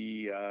going to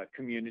be a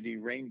community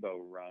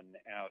rainbow run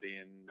out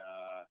in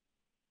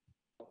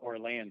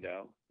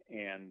Orlando.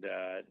 And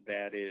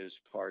that is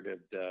part of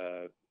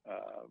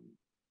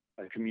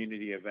a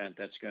community event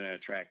that's going to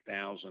attract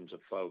thousands of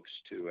folks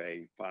to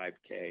a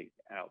 5K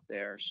out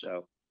there.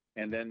 So,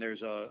 and then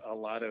there's a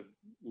lot of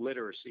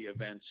literacy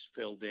events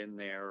filled in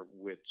there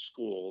with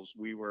schools.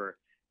 We were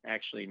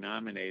actually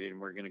nominated,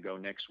 and we're going to go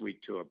next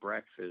week to a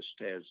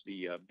breakfast as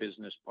the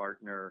business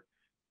partner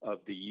of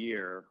the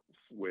year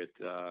with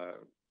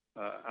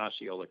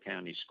Osceola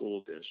County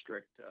School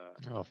District.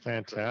 Oh,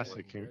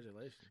 fantastic!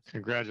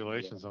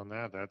 Congratulations Yeah. on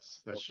that. That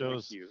Well,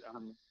 shows. thank you.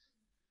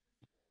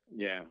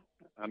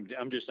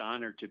 I'm just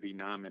honored to be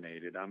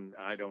nominated.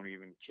 I don't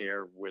even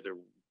care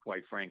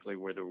quite frankly,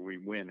 whether we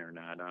win or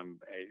not.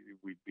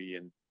 We'd be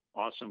an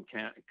awesome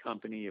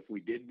company if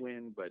we did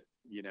win, but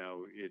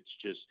it's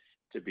just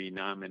to be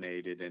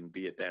nominated and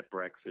be at that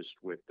breakfast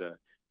with a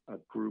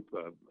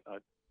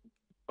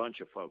bunch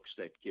of folks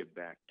that give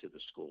back to the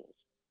schools.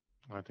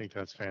 I think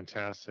that's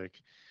fantastic.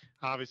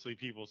 Obviously,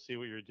 people see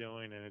what you're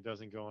doing and it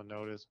doesn't go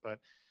unnoticed. But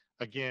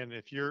again,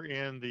 if you're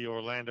in the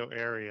Orlando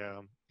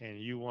area and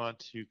you want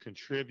to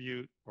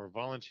contribute or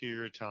volunteer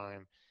your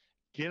time,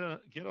 get a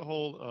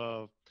hold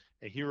of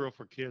a Hero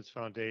for Kids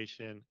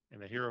Foundation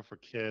and a Hero for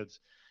Kids,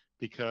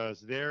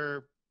 because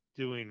they're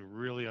doing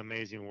really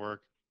amazing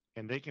work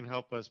and they can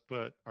help us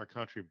put our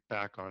country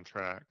back on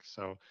track.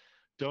 So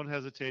don't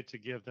hesitate to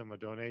give them a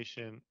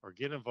donation or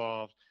get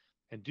involved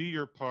and do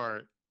your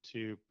part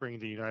to bring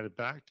the United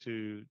back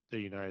to the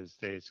United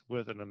States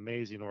with an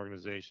amazing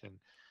organization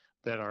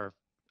that our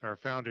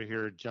founder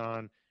here,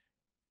 John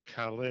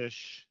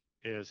Kalish,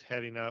 is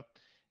heading up,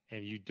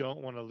 and you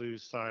don't want to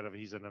lose sight of it.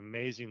 He's an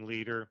amazing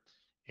leader,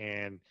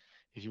 and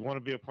if you want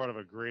to be a part of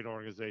a great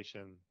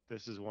organization,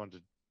 this is one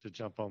to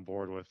jump on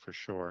board with for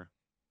sure.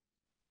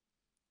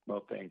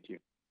 Well, thank you.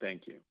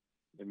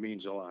 It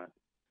means a lot.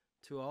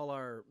 To all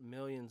our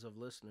millions of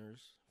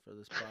listeners for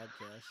this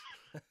podcast,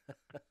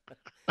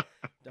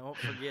 don't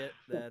forget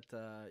that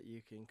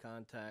you can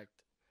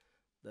contact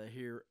the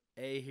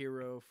A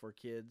Hero for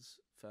Kids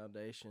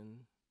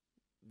Foundation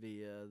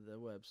via the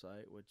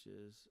website, which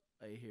is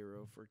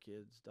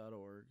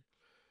aheroforkids.org,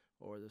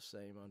 or the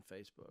same on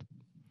Facebook.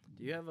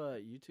 Do you have a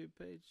YouTube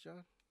page,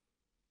 John?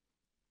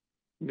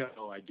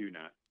 No, I do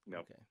not. No.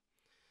 Okay.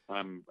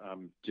 I'm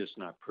just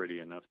not pretty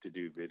enough to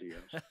do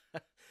videos.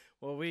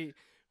 Well, we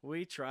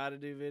try to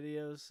do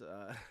videos.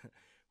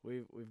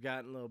 We've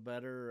gotten a little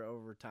better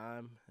over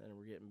time, and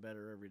we're getting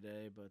better every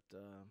day. But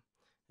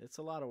it's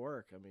a lot of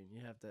work. I mean,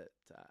 you have to.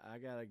 I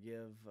gotta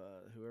give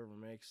whoever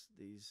makes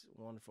these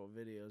wonderful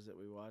videos that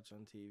we watch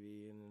on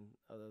TV and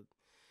other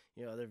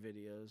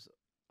videos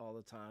all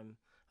the time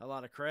a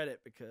lot of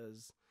credit,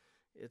 because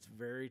it's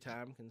very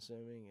time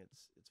consuming.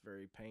 It's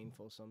very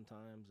painful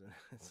sometimes, and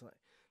it's like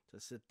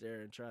to sit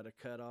there and try to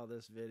cut all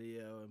this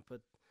video and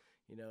put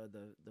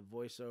the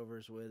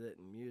voiceovers with it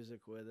and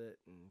music with it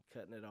and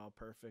cutting it all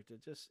perfect.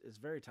 It's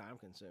very time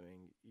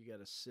consuming. You got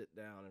to sit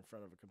down in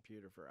front of a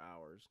computer for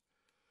hours.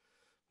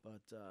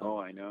 But oh,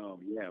 I know.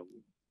 Yeah.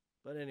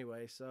 But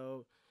anyway,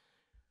 so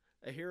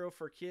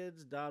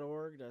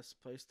aheroforkids.org, that's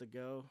the place to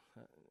go.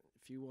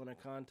 If you want to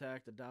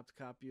contact Adopt a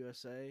Cop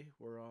USA,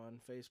 we're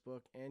on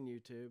Facebook and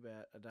YouTube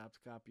at Adopt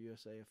a Cop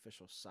USA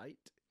official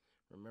site.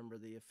 Remember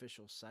the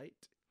official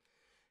site.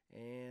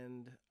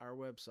 And our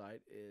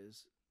website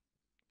is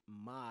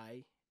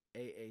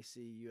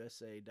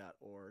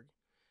myaacusa.org,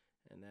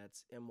 and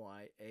that's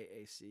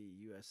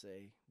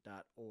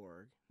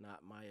myaacusa.org,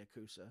 not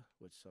Mayakusa,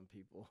 which some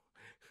people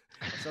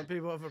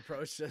have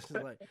approached us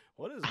like,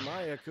 what is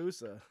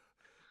Mayakusa?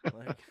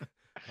 Like,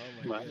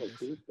 oh my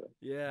goodness.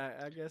 Yeah,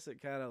 I guess it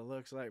kind of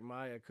looks like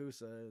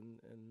Mayakusa,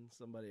 and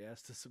somebody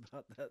asked us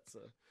about that, so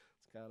it's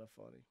kind of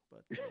funny.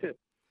 But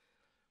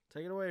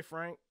take it away,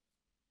 Frank.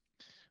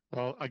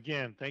 Well,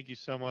 again, thank you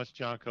so much,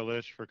 John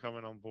Kalish, for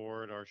coming on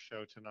board our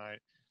show tonight.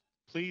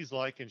 Please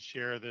like and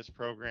share this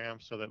program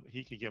so that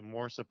he can get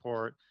more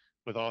support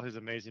with all his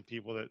amazing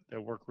people that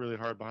work really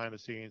hard behind the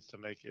scenes to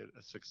make it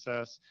a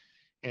success.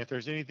 And if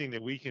there's anything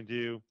that we can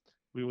do,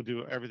 we will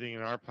do everything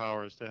in our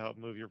powers to help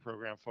move your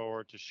program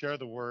forward, to share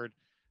the word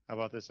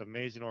about this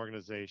amazing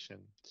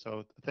organization.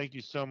 So thank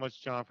you so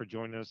much, John, for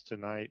joining us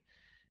tonight,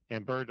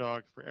 and Bird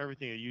Dog for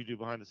everything that you do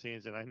behind the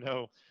scenes. And I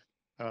know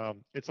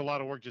it's a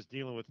lot of work just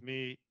dealing with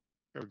me,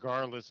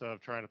 regardless of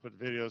trying to put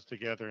videos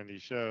together in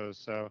these shows.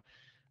 So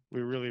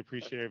we really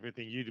appreciate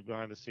everything you do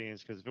behind the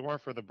scenes, because if it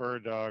weren't for the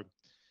Bird Dog,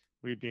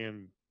 we'd be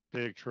in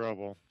big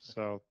trouble.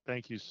 So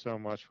thank you so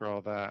much for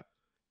all that.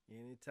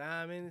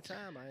 Anytime. I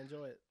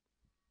enjoy it.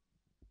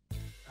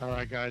 All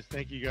right, guys.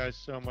 Thank you guys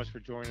so much for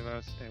joining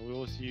us, and we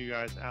will see you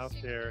guys out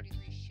there,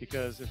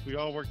 because if we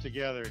all work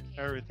together,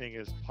 everything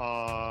is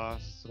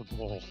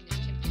possible.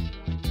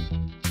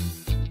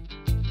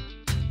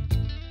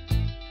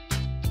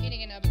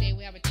 Getting an update,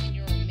 we have a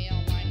 10-year-old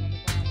male lying on the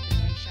ground with a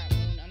gunshot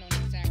wound, unknown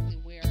exactly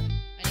where,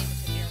 unable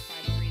to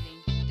verify breathing.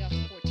 Delta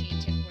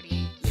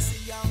 14-1048.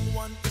 Listen, young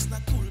one, it's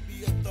not cool to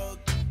be a thug.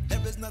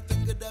 There is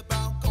nothing good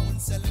about going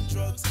selling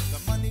drugs. The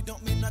money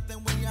don't mean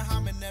nothing when you're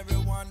harming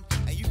everyone,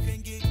 and you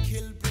can get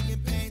killed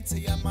bringing pain to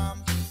your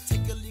mom.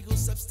 Take a legal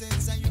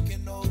substance and you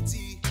can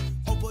OD.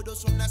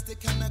 Overdose from nasty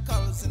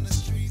chemicals in the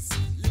streets.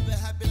 Live a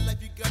happy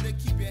life, you gotta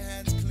keep your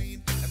hands